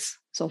voice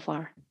so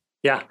far?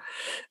 Yeah,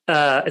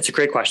 it's a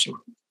great question.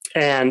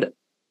 And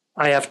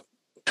I have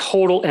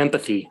total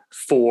empathy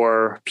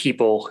for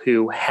people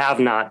who have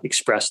not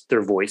expressed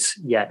their voice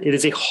yet. It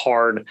is a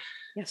hard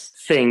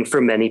thing for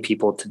many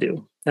people to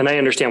do. And I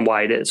understand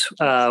why it is.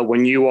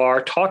 When you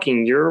are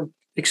talking, you're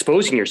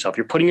exposing yourself,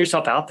 you're putting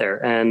yourself out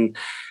there. And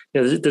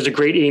there's a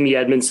great Amy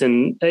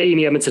Edmondson.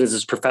 Amy Edmondson is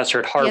this professor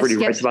at Harvard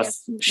who writes about,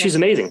 she's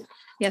amazing.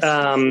 Yes.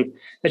 And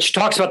she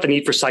talks about the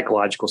need for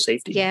psychological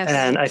safety. Yes.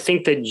 And I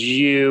think that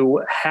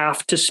you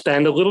have to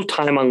spend a little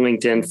time on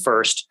LinkedIn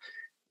first,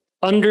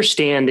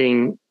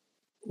 understanding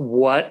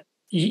what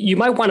you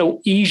might want to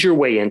ease your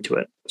way into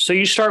it. So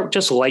you start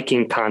just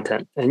liking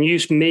content and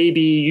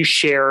you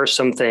share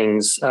some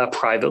things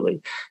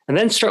privately and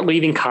then start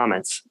leaving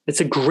comments.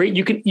 It's a great,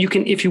 you can,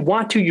 if you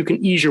want to, you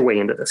can ease your way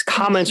into this.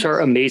 Comments are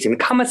amazing. The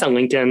comments on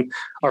LinkedIn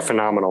are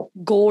phenomenal.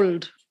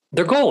 Gold.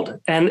 They're gold.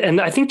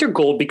 And I think they're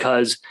gold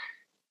because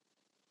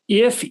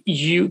if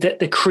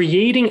the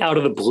creating out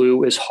of the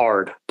blue is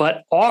hard,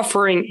 but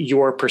offering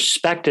your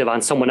perspective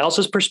on someone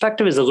else's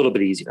perspective is a little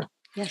bit easier.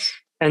 Yes.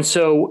 And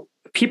so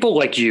people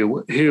like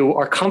you who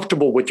are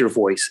comfortable with your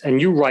voice and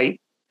you write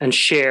and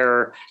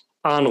share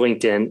on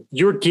LinkedIn,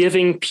 you're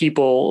giving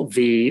people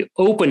the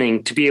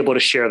opening to be able to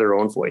share their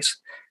own voice.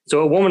 So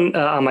a woman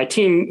on my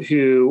team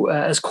who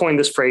has coined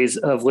this phrase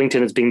of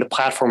LinkedIn as being the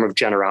platform of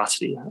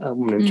generosity, a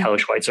woman named Kelly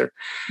Schweitzer.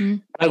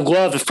 I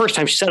love the first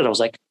time she said it, I was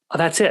like, oh,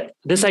 that's it.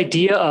 This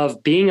idea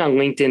of being on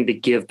LinkedIn to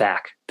give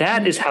back.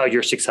 That is how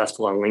you're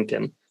successful on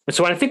LinkedIn. And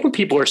so I think when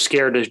people are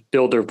scared to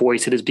build their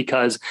voice, it is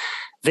because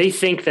they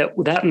think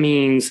that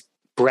means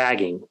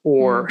bragging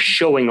or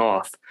showing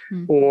off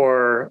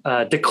or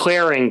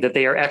declaring that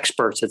they are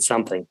experts at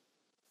something.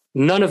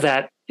 None of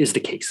that is the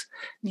case.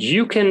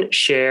 You can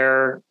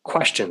share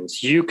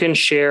questions. You can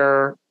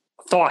share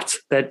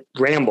thoughts that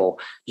ramble.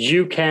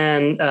 You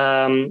can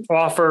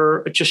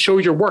just show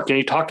your work. And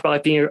you talked about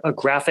like being a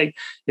graphic.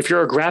 If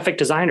you're a graphic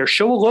designer,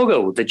 show a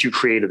logo that you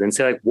created and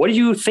say, like, what do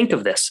you think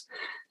of this?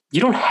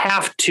 You don't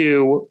have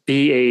to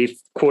be a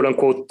quote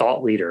unquote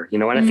thought leader,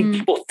 and I think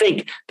people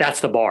think that's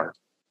the bar.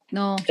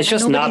 No, it's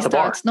just not the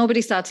bar.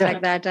 Nobody starts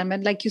like that. I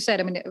mean, like you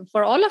said,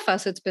 for all of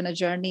us, it's been a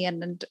journey.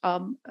 And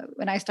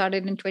when I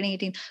started in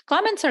 2018,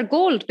 comments are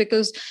gold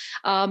because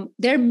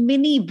they're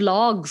mini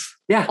blogs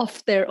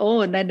of their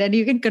own. And then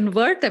you can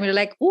convert them. You're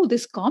like, oh,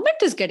 this comment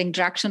is getting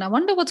traction. I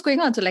wonder what's going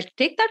on. So like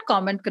take that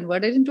comment,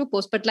 convert it into a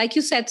post. But like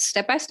you said,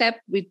 step by step,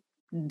 we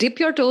dip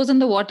your toes in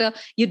the water.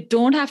 You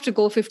don't have to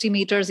go 50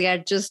 meters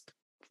yet. Just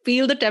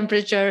feel the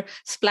temperature,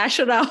 splash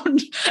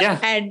around,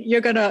 and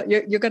you're gonna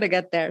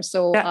get there.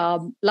 So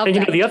love and,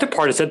 that. The other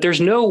part is that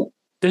there's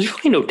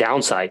really no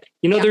downside.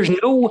 There's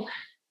no.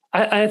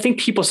 I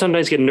think people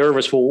sometimes get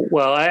nervous.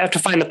 Well, I have to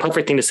find the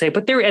perfect thing to say,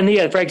 but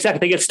exactly.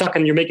 They get stuck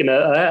and you're making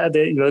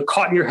the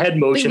caught in your head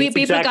motion.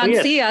 People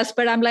can't see us,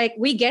 but I'm like,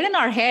 we get in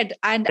our head,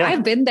 and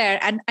I've been there,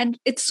 and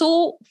it's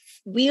so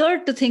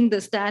weird to think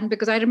this, Dan,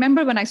 because I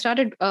remember when I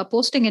started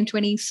posting in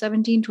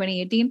 2017,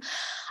 2018,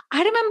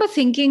 I remember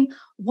thinking,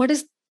 what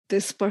is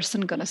this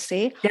person going to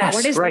say? Yes,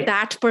 what is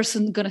that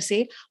person going to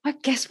say?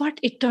 But guess what?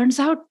 It turns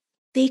out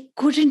they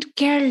couldn't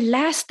care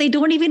less. They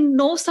don't even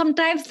know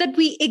sometimes that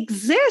we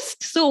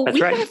exist. So we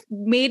have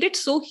made it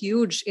so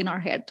huge in our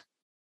head.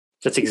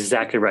 That's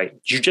exactly right.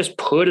 You just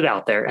put it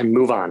out there and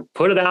move on.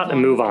 Put it out and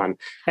move on.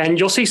 And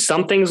you'll see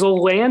some things will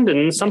land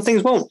and some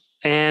things won't.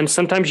 And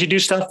sometimes you do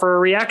stuff for a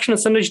reaction and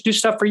sometimes you do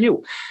stuff for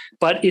you.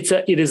 But it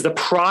is the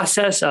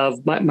process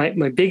of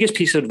my biggest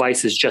piece of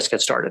advice is just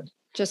get started.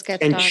 Just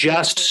get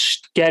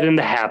in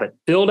the habit,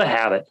 build a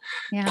habit,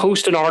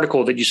 post an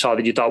article that you saw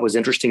that you thought was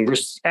interesting,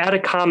 add a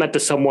comment to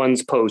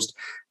someone's post,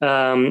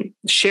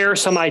 share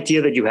some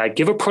idea that you had,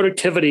 give a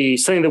productivity,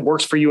 something that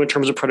works for you in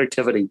terms of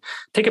productivity,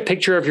 take a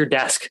picture of your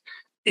desk,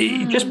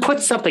 just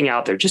put something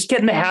out there, just get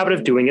in the habit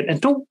of doing it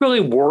and don't really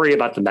worry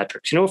about the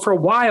metrics. For a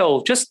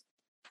while, just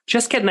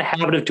get in the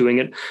habit of doing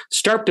it,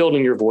 start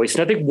building your voice.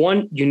 And I think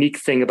one unique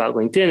thing about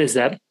LinkedIn is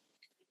that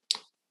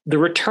the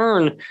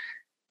return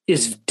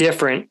is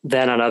different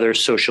than on other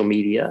social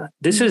media.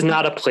 This is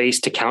not a place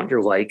to count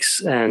your likes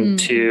and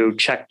to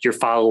check your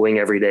following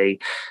every day.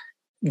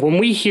 When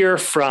we hear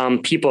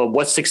from people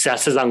what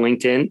success is on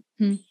LinkedIn,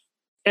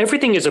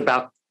 everything is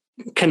about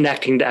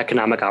connecting to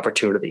economic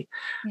opportunity.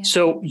 Yeah.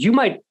 So you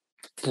might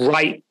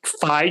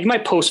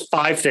post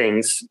 5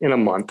 things in a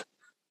month,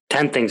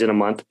 10 things in a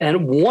month,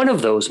 and one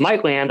of those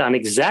might land on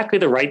exactly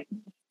the right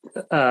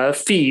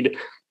feed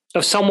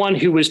of someone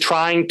who is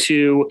trying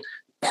to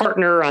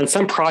partner on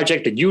some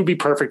project that you would be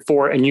perfect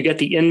for. And you get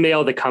the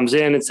email that comes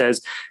in and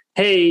says,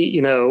 hey,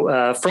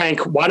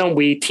 Frank, why don't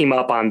we team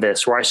up on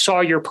this? Or I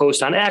saw your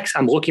post on X.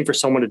 I'm looking for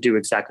someone to do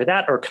exactly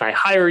that. Or can I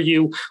hire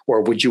you?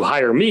 Or would you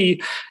hire me?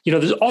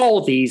 There's all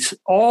of these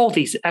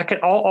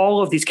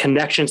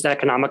connections to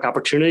economic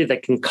opportunity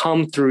that can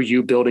come through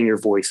you building your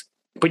voice,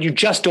 but you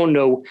just don't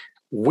know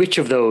which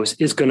of those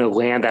is going to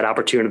land that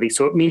opportunity.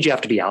 So it means you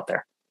have to be out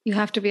there. You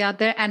have to be out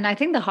there. And I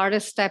think the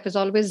hardest step is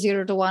always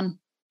 0 to 1.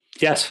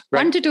 Yes.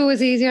 Right. 1 to 2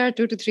 is easier.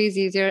 2 to 3 is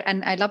easier.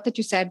 And I love that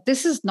you said,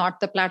 this is not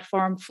the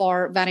platform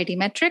for vanity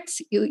metrics.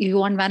 You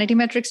want vanity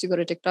metrics, you go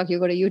to TikTok, you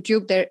go to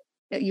YouTube. There,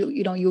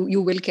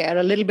 you will care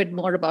a little bit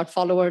more about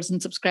followers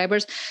and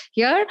subscribers.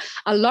 Here,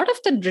 a lot of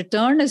the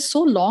return is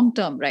so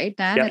long-term, right?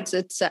 And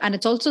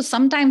it's also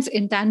sometimes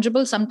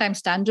intangible,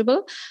 sometimes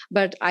tangible.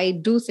 But I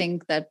do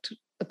think that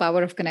the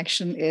power of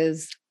connection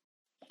is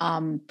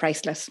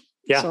priceless.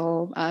 Yeah.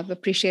 So I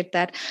appreciate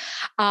that.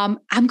 I'm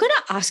going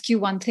to ask you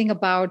one thing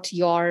about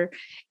your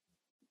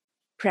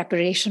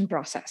preparation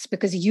process,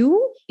 because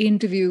you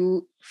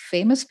interview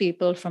famous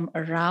people from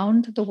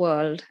around the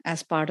world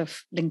as part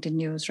of LinkedIn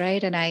News,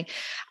 right? And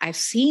I've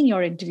seen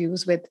your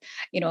interviews with,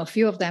 a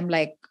few of them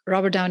like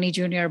Robert Downey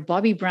Jr.,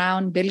 Bobby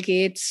Brown, Bill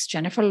Gates,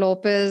 Jennifer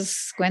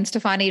Lopez, Gwen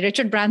Stefani,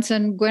 Richard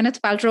Branson, Gwyneth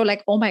Paltrow.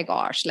 Like, oh my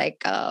gosh,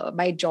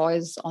 my jaw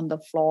is on the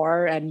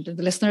floor, and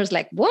the listeners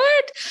like,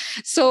 what?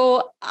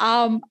 So,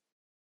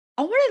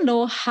 I want to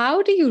know,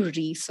 how do you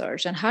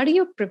research and how do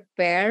you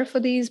prepare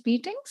for these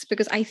meetings?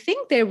 Because I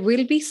think there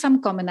will be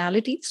some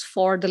commonalities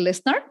for the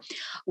listener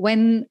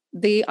when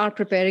they are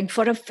preparing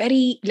for a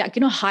very,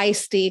 high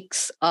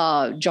stakes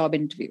job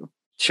interview.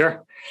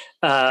 Sure.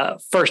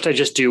 First, I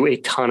just do a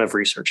ton of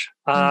research.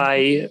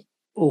 I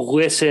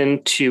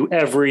listen to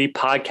every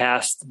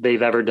podcast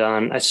they've ever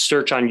done. I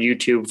search on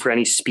YouTube for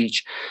any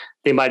speech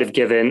they might have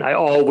given. I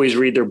always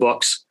read their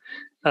books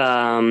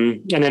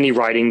and any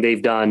writing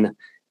they've done.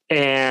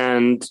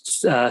 And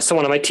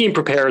someone on my team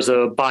prepares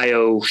a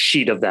bio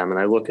sheet of them, and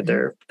I look at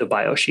the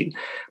bio sheet.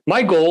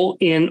 My goal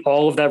in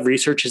all of that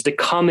research is to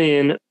come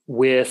in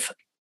with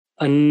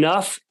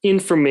enough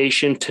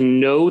information to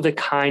know the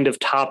kind of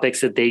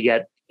topics that they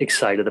get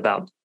excited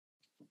about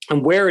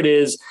and where it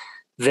is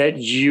that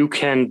you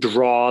can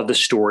draw the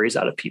stories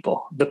out of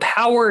people. The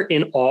power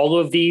in all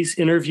of these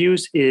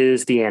interviews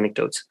is the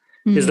anecdotes.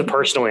 Is the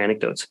personal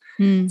anecdotes.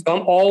 So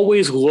I'm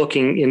always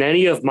looking in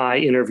any of my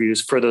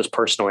interviews for those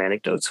personal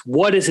anecdotes.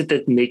 What is it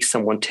that makes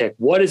someone tick?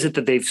 What is it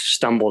that they've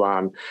stumbled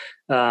on?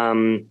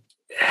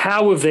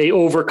 How have they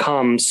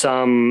overcome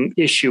some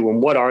issue,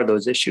 and what are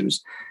those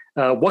issues?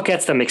 What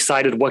gets them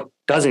excited? What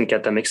doesn't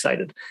get them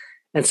excited?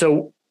 And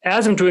so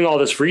as I'm doing all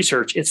this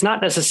research, it's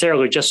not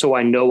necessarily just so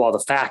I know all the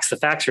facts. The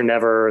facts are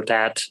never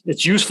that.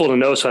 It's useful to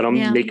know so I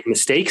don't make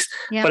mistakes,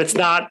 but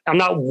I'm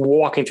not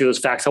walking through those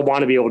facts. I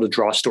want to be able to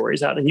draw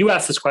stories out. And you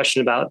asked this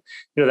question about,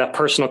 that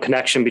personal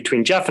connection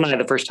between Jeff and I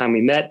the first time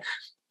we met.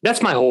 That's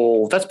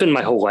been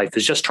my whole life,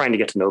 is just trying to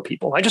get to know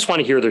people. I just want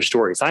to hear their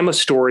stories. I'm a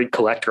story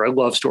collector. I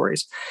love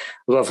stories.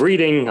 I love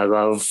reading. I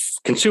love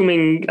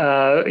consuming,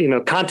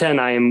 content.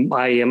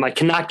 I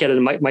cannot get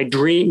it. My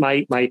dream,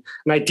 an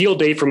ideal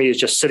day for me is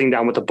just sitting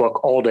down with a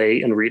book all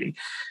day and reading.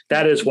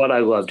 That is what I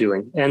love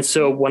doing. And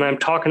so when I'm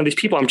talking to these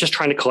people, I'm just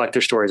trying to collect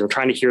their stories. I'm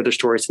trying to hear their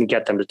stories and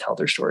get them to tell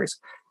their stories.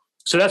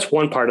 So that's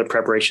one part of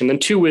preparation. Then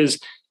two is,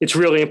 it's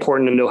really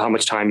important to know how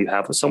much time you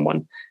have with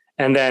someone.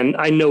 And then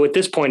I know at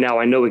this point now,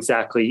 I know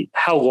exactly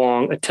how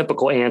long a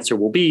typical answer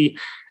will be.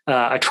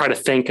 I try to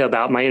think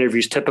about my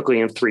interviews typically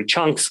in 3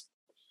 chunks.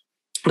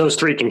 Those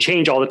 3 can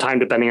change all the time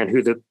depending on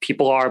who the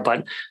people are.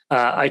 But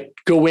I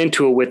go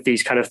into it with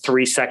these kind of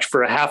 3 sections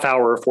for a half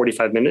hour or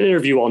 45-minute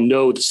interview. I'll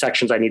know the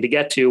sections I need to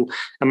get to,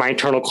 and my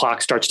internal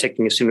clock starts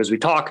ticking as soon as we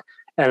talk.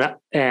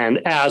 And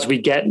as we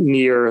get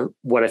near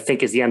what I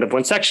think is the end of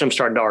one section, I'm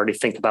starting to already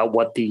think about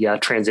what the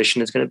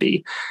transition is going to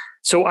be.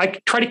 So I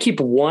try to keep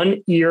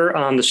one ear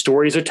on the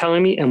stories they're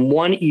telling me and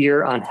one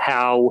ear on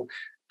how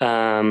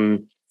the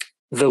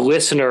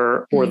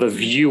listener or the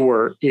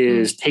viewer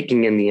is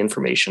taking in the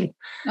information.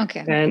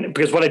 Okay. And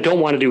because what I don't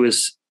want to do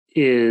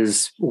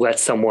is let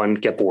someone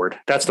get bored.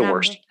 That's the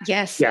worst.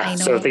 Yes. Yeah. I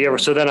know.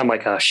 So then I'm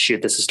like, oh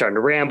shoot, this is starting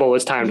to ramble.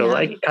 It's time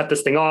to cut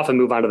this thing off and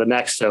move on to the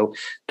next. So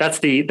that's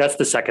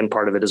the second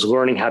part of it, is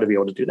learning how to be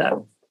able to do that.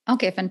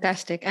 Okay,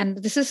 fantastic. And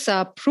this is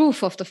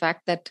proof of the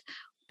fact that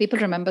people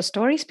remember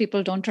stories.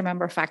 People don't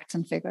remember facts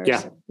and figures.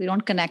 Yeah. We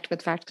don't connect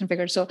with facts and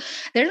figures. So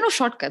there are no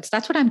shortcuts.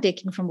 That's what I'm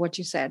taking from what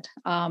you said.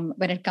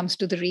 When it comes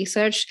to the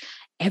research,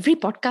 every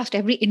podcast,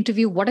 every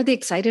interview, what are they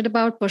excited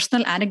about?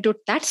 Personal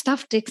anecdote, that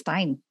stuff takes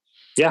time.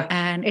 Yeah.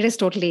 And it is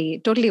totally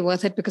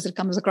worth it because it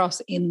comes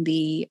across in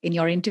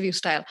your interview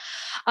style.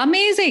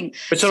 Amazing.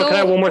 But so can I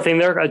have one more thing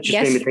there? It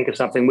just made me think of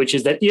something, which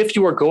is that if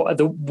you are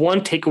the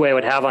one takeaway I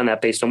would have on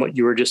that based on what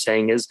you were just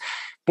saying is,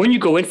 when you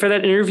go in for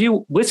that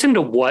interview, listen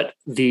to what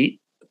the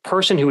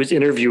person who is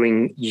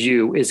interviewing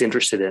you is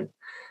interested in,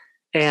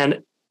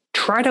 and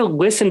try to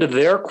listen to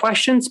their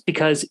questions,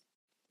 because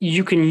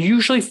you can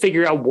usually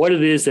figure out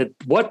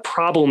what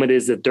problem it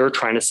is that they're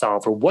trying to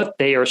solve or what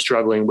they are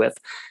struggling with.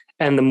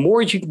 And the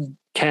more you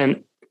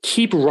can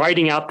keep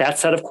writing out that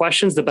set of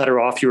questions, the better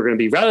off you're going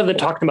to be. Rather than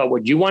talking about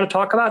what you want to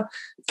talk about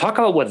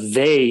what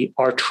they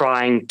are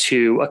trying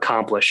to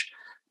accomplish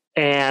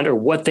or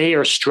what they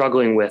are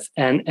struggling with.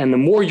 And the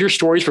more your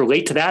stories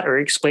relate to that or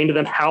explain to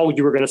them how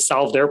you are going to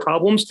solve their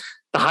problems,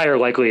 the higher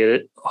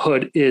likelihood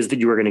is that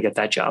you are going to get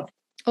that job.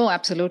 Oh,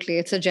 absolutely.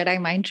 It's a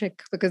Jedi mind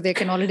trick because they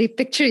can already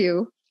picture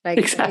you. Like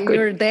exactly.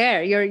 You're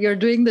there, you're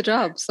doing the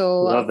job.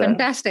 So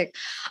fantastic.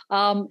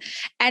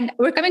 And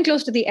we're coming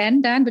close to the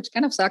end, Dan, which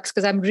kind of sucks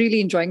because I'm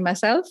really enjoying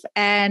myself.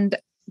 And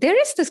there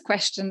is this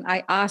question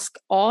I ask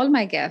all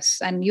my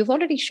guests, and you've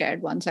already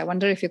shared one. So I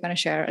wonder if you're going to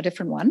share a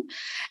different one.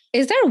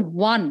 Is there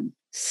one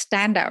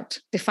standout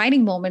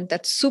defining moment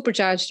that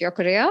supercharged your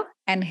career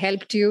and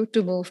helped you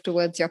to move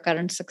towards your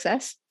current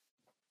success?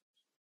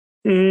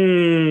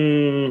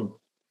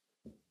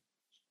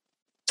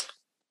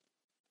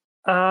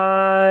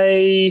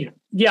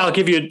 I'll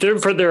give you, there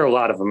are a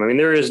lot of them. I mean,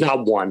 there is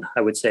not one,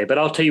 I would say, but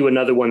I'll tell you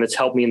another one that's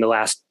helped me in the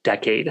last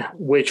decade,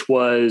 which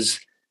was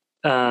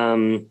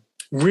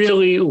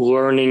really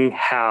learning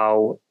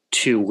how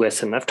to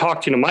listen. I've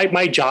talked,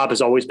 my job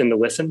has always been to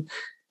listen,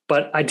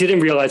 but I didn't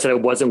realize that I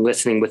wasn't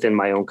listening within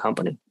my own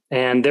company.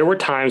 And there were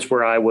times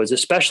where I was,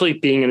 especially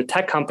being in a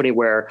tech company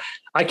where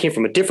I came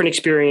from a different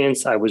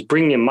experience, I was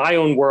bringing in my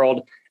own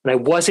world, And I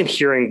wasn't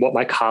hearing what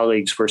my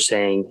colleagues were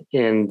saying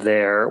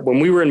when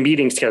we were in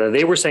meetings together.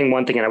 They were saying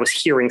one thing and I was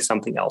hearing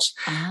something else.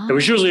 Oh. It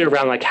was usually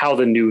around like how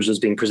the news was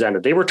being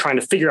presented. They were trying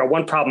to figure out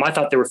one problem. I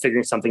thought they were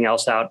figuring something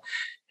else out.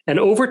 And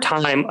over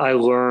time, I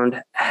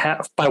learned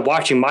by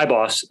watching my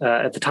boss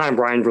at the time,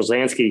 Ryan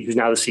Roslansky, who's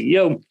now the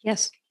CEO.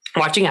 Yes.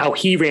 Watching how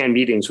he ran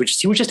meetings, which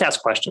he would just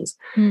ask questions.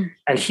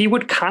 And he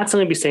would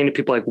constantly be saying to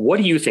people like, what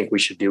do you think we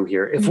should do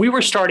here? If we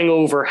were starting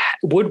over,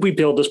 would we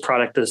build this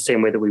product the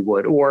same way that we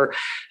would? Or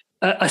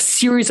a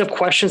series of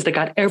questions that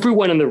got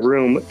everyone in the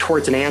room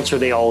towards an answer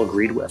they all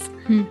agreed with.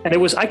 And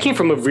I came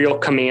from a real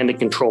command and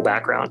control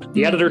background.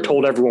 The editor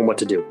told everyone what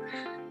to do.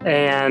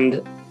 And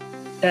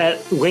at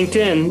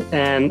LinkedIn,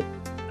 and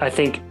I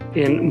think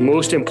in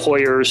most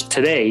employers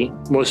today,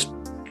 most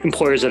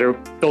employers that are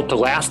built to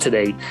last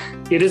today,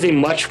 it is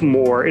much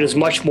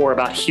more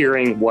about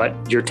hearing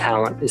what your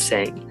talent is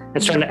saying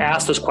and starting to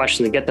ask those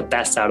questions and get the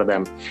best out of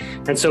them.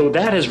 And so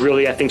that has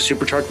really, I think,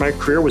 supercharged my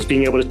career, was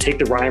being able to take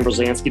the Ryan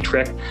Roslansky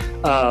trick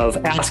of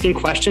asking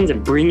questions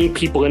and bringing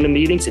people into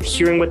meetings and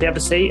hearing what they have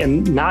to say,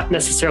 and not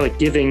necessarily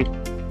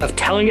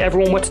telling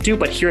everyone what to do,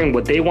 but hearing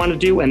what they want to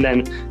do and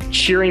then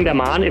cheering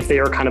them on if they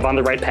are kind of on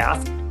the right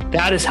path.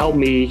 That has helped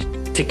me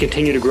to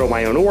continue to grow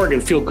my own org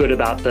and feel good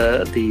about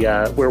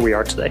the where we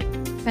are today.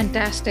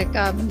 Fantastic.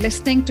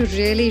 Listening to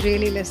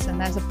really listen,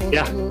 as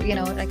opposed to,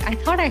 like I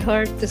thought I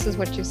heard this is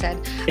what you said.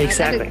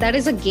 Exactly. That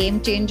is a game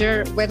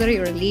changer, whether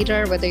you're a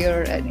leader, whether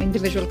you're an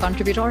individual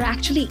contributor, or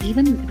actually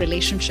even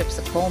relationships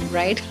at home,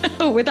 right?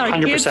 With our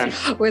 100%.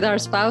 Kids, with our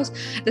spouse.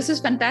 This is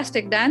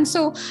fantastic, Dan.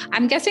 So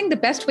I'm guessing the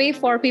best way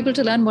for people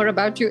to learn more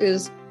about you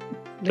is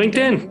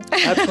LinkedIn.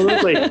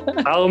 Absolutely.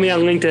 Follow me on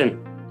LinkedIn.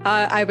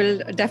 I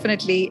will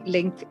definitely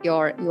link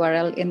your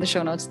URL in the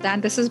show notes. Dan,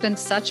 this has been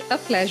such a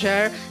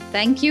pleasure.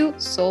 Thank you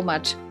so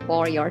much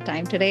for your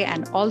time today,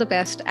 and all the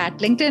best at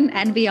LinkedIn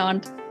and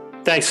beyond.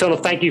 Thanks,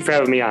 Sonal. Thank you for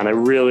having me on. I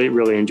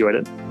really enjoyed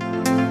it.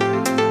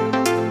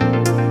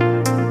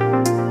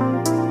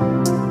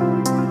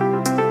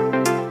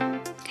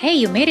 Hey,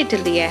 you made it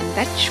till the end.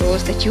 That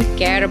shows that you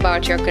care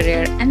about your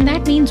career, and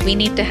that means we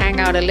need to hang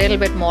out a little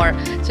bit more.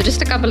 So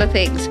just a couple of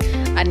things.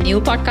 A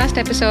new podcast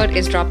episode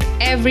is dropped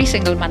every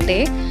single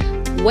Monday.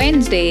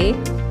 Wednesday,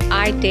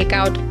 I take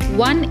out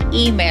one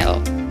email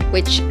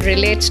which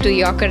relates to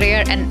your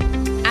career and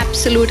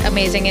absolute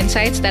amazing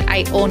insights that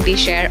I only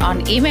share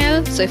on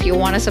email. So if you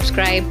want to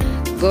subscribe,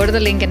 go to the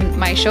link in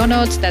my show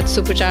notes. That's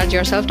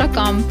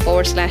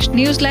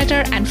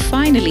superchargeyourself.com/newsletter. And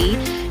finally,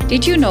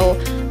 did you know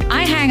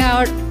I hang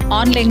out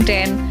on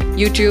LinkedIn,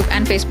 YouTube,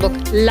 and Facebook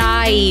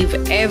live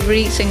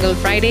every single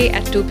Friday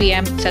at 2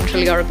 p.m.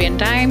 Central European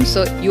Time.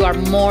 So you are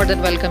more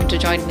than welcome to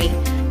join me.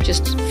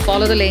 Just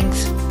follow the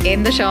links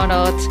in the show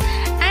notes.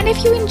 And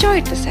if you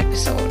enjoyed this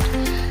episode,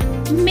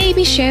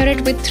 maybe share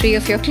it with 3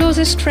 of your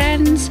closest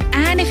friends.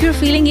 And if you're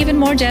feeling even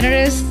more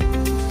generous,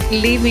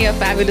 leave me a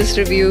fabulous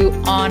review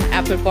on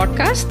Apple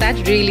Podcasts. That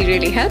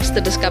really helps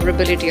the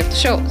discoverability of the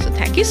show. So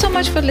thank you so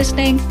much for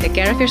listening. Take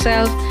care of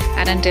yourself.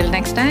 And until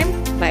next time,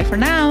 bye for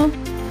now.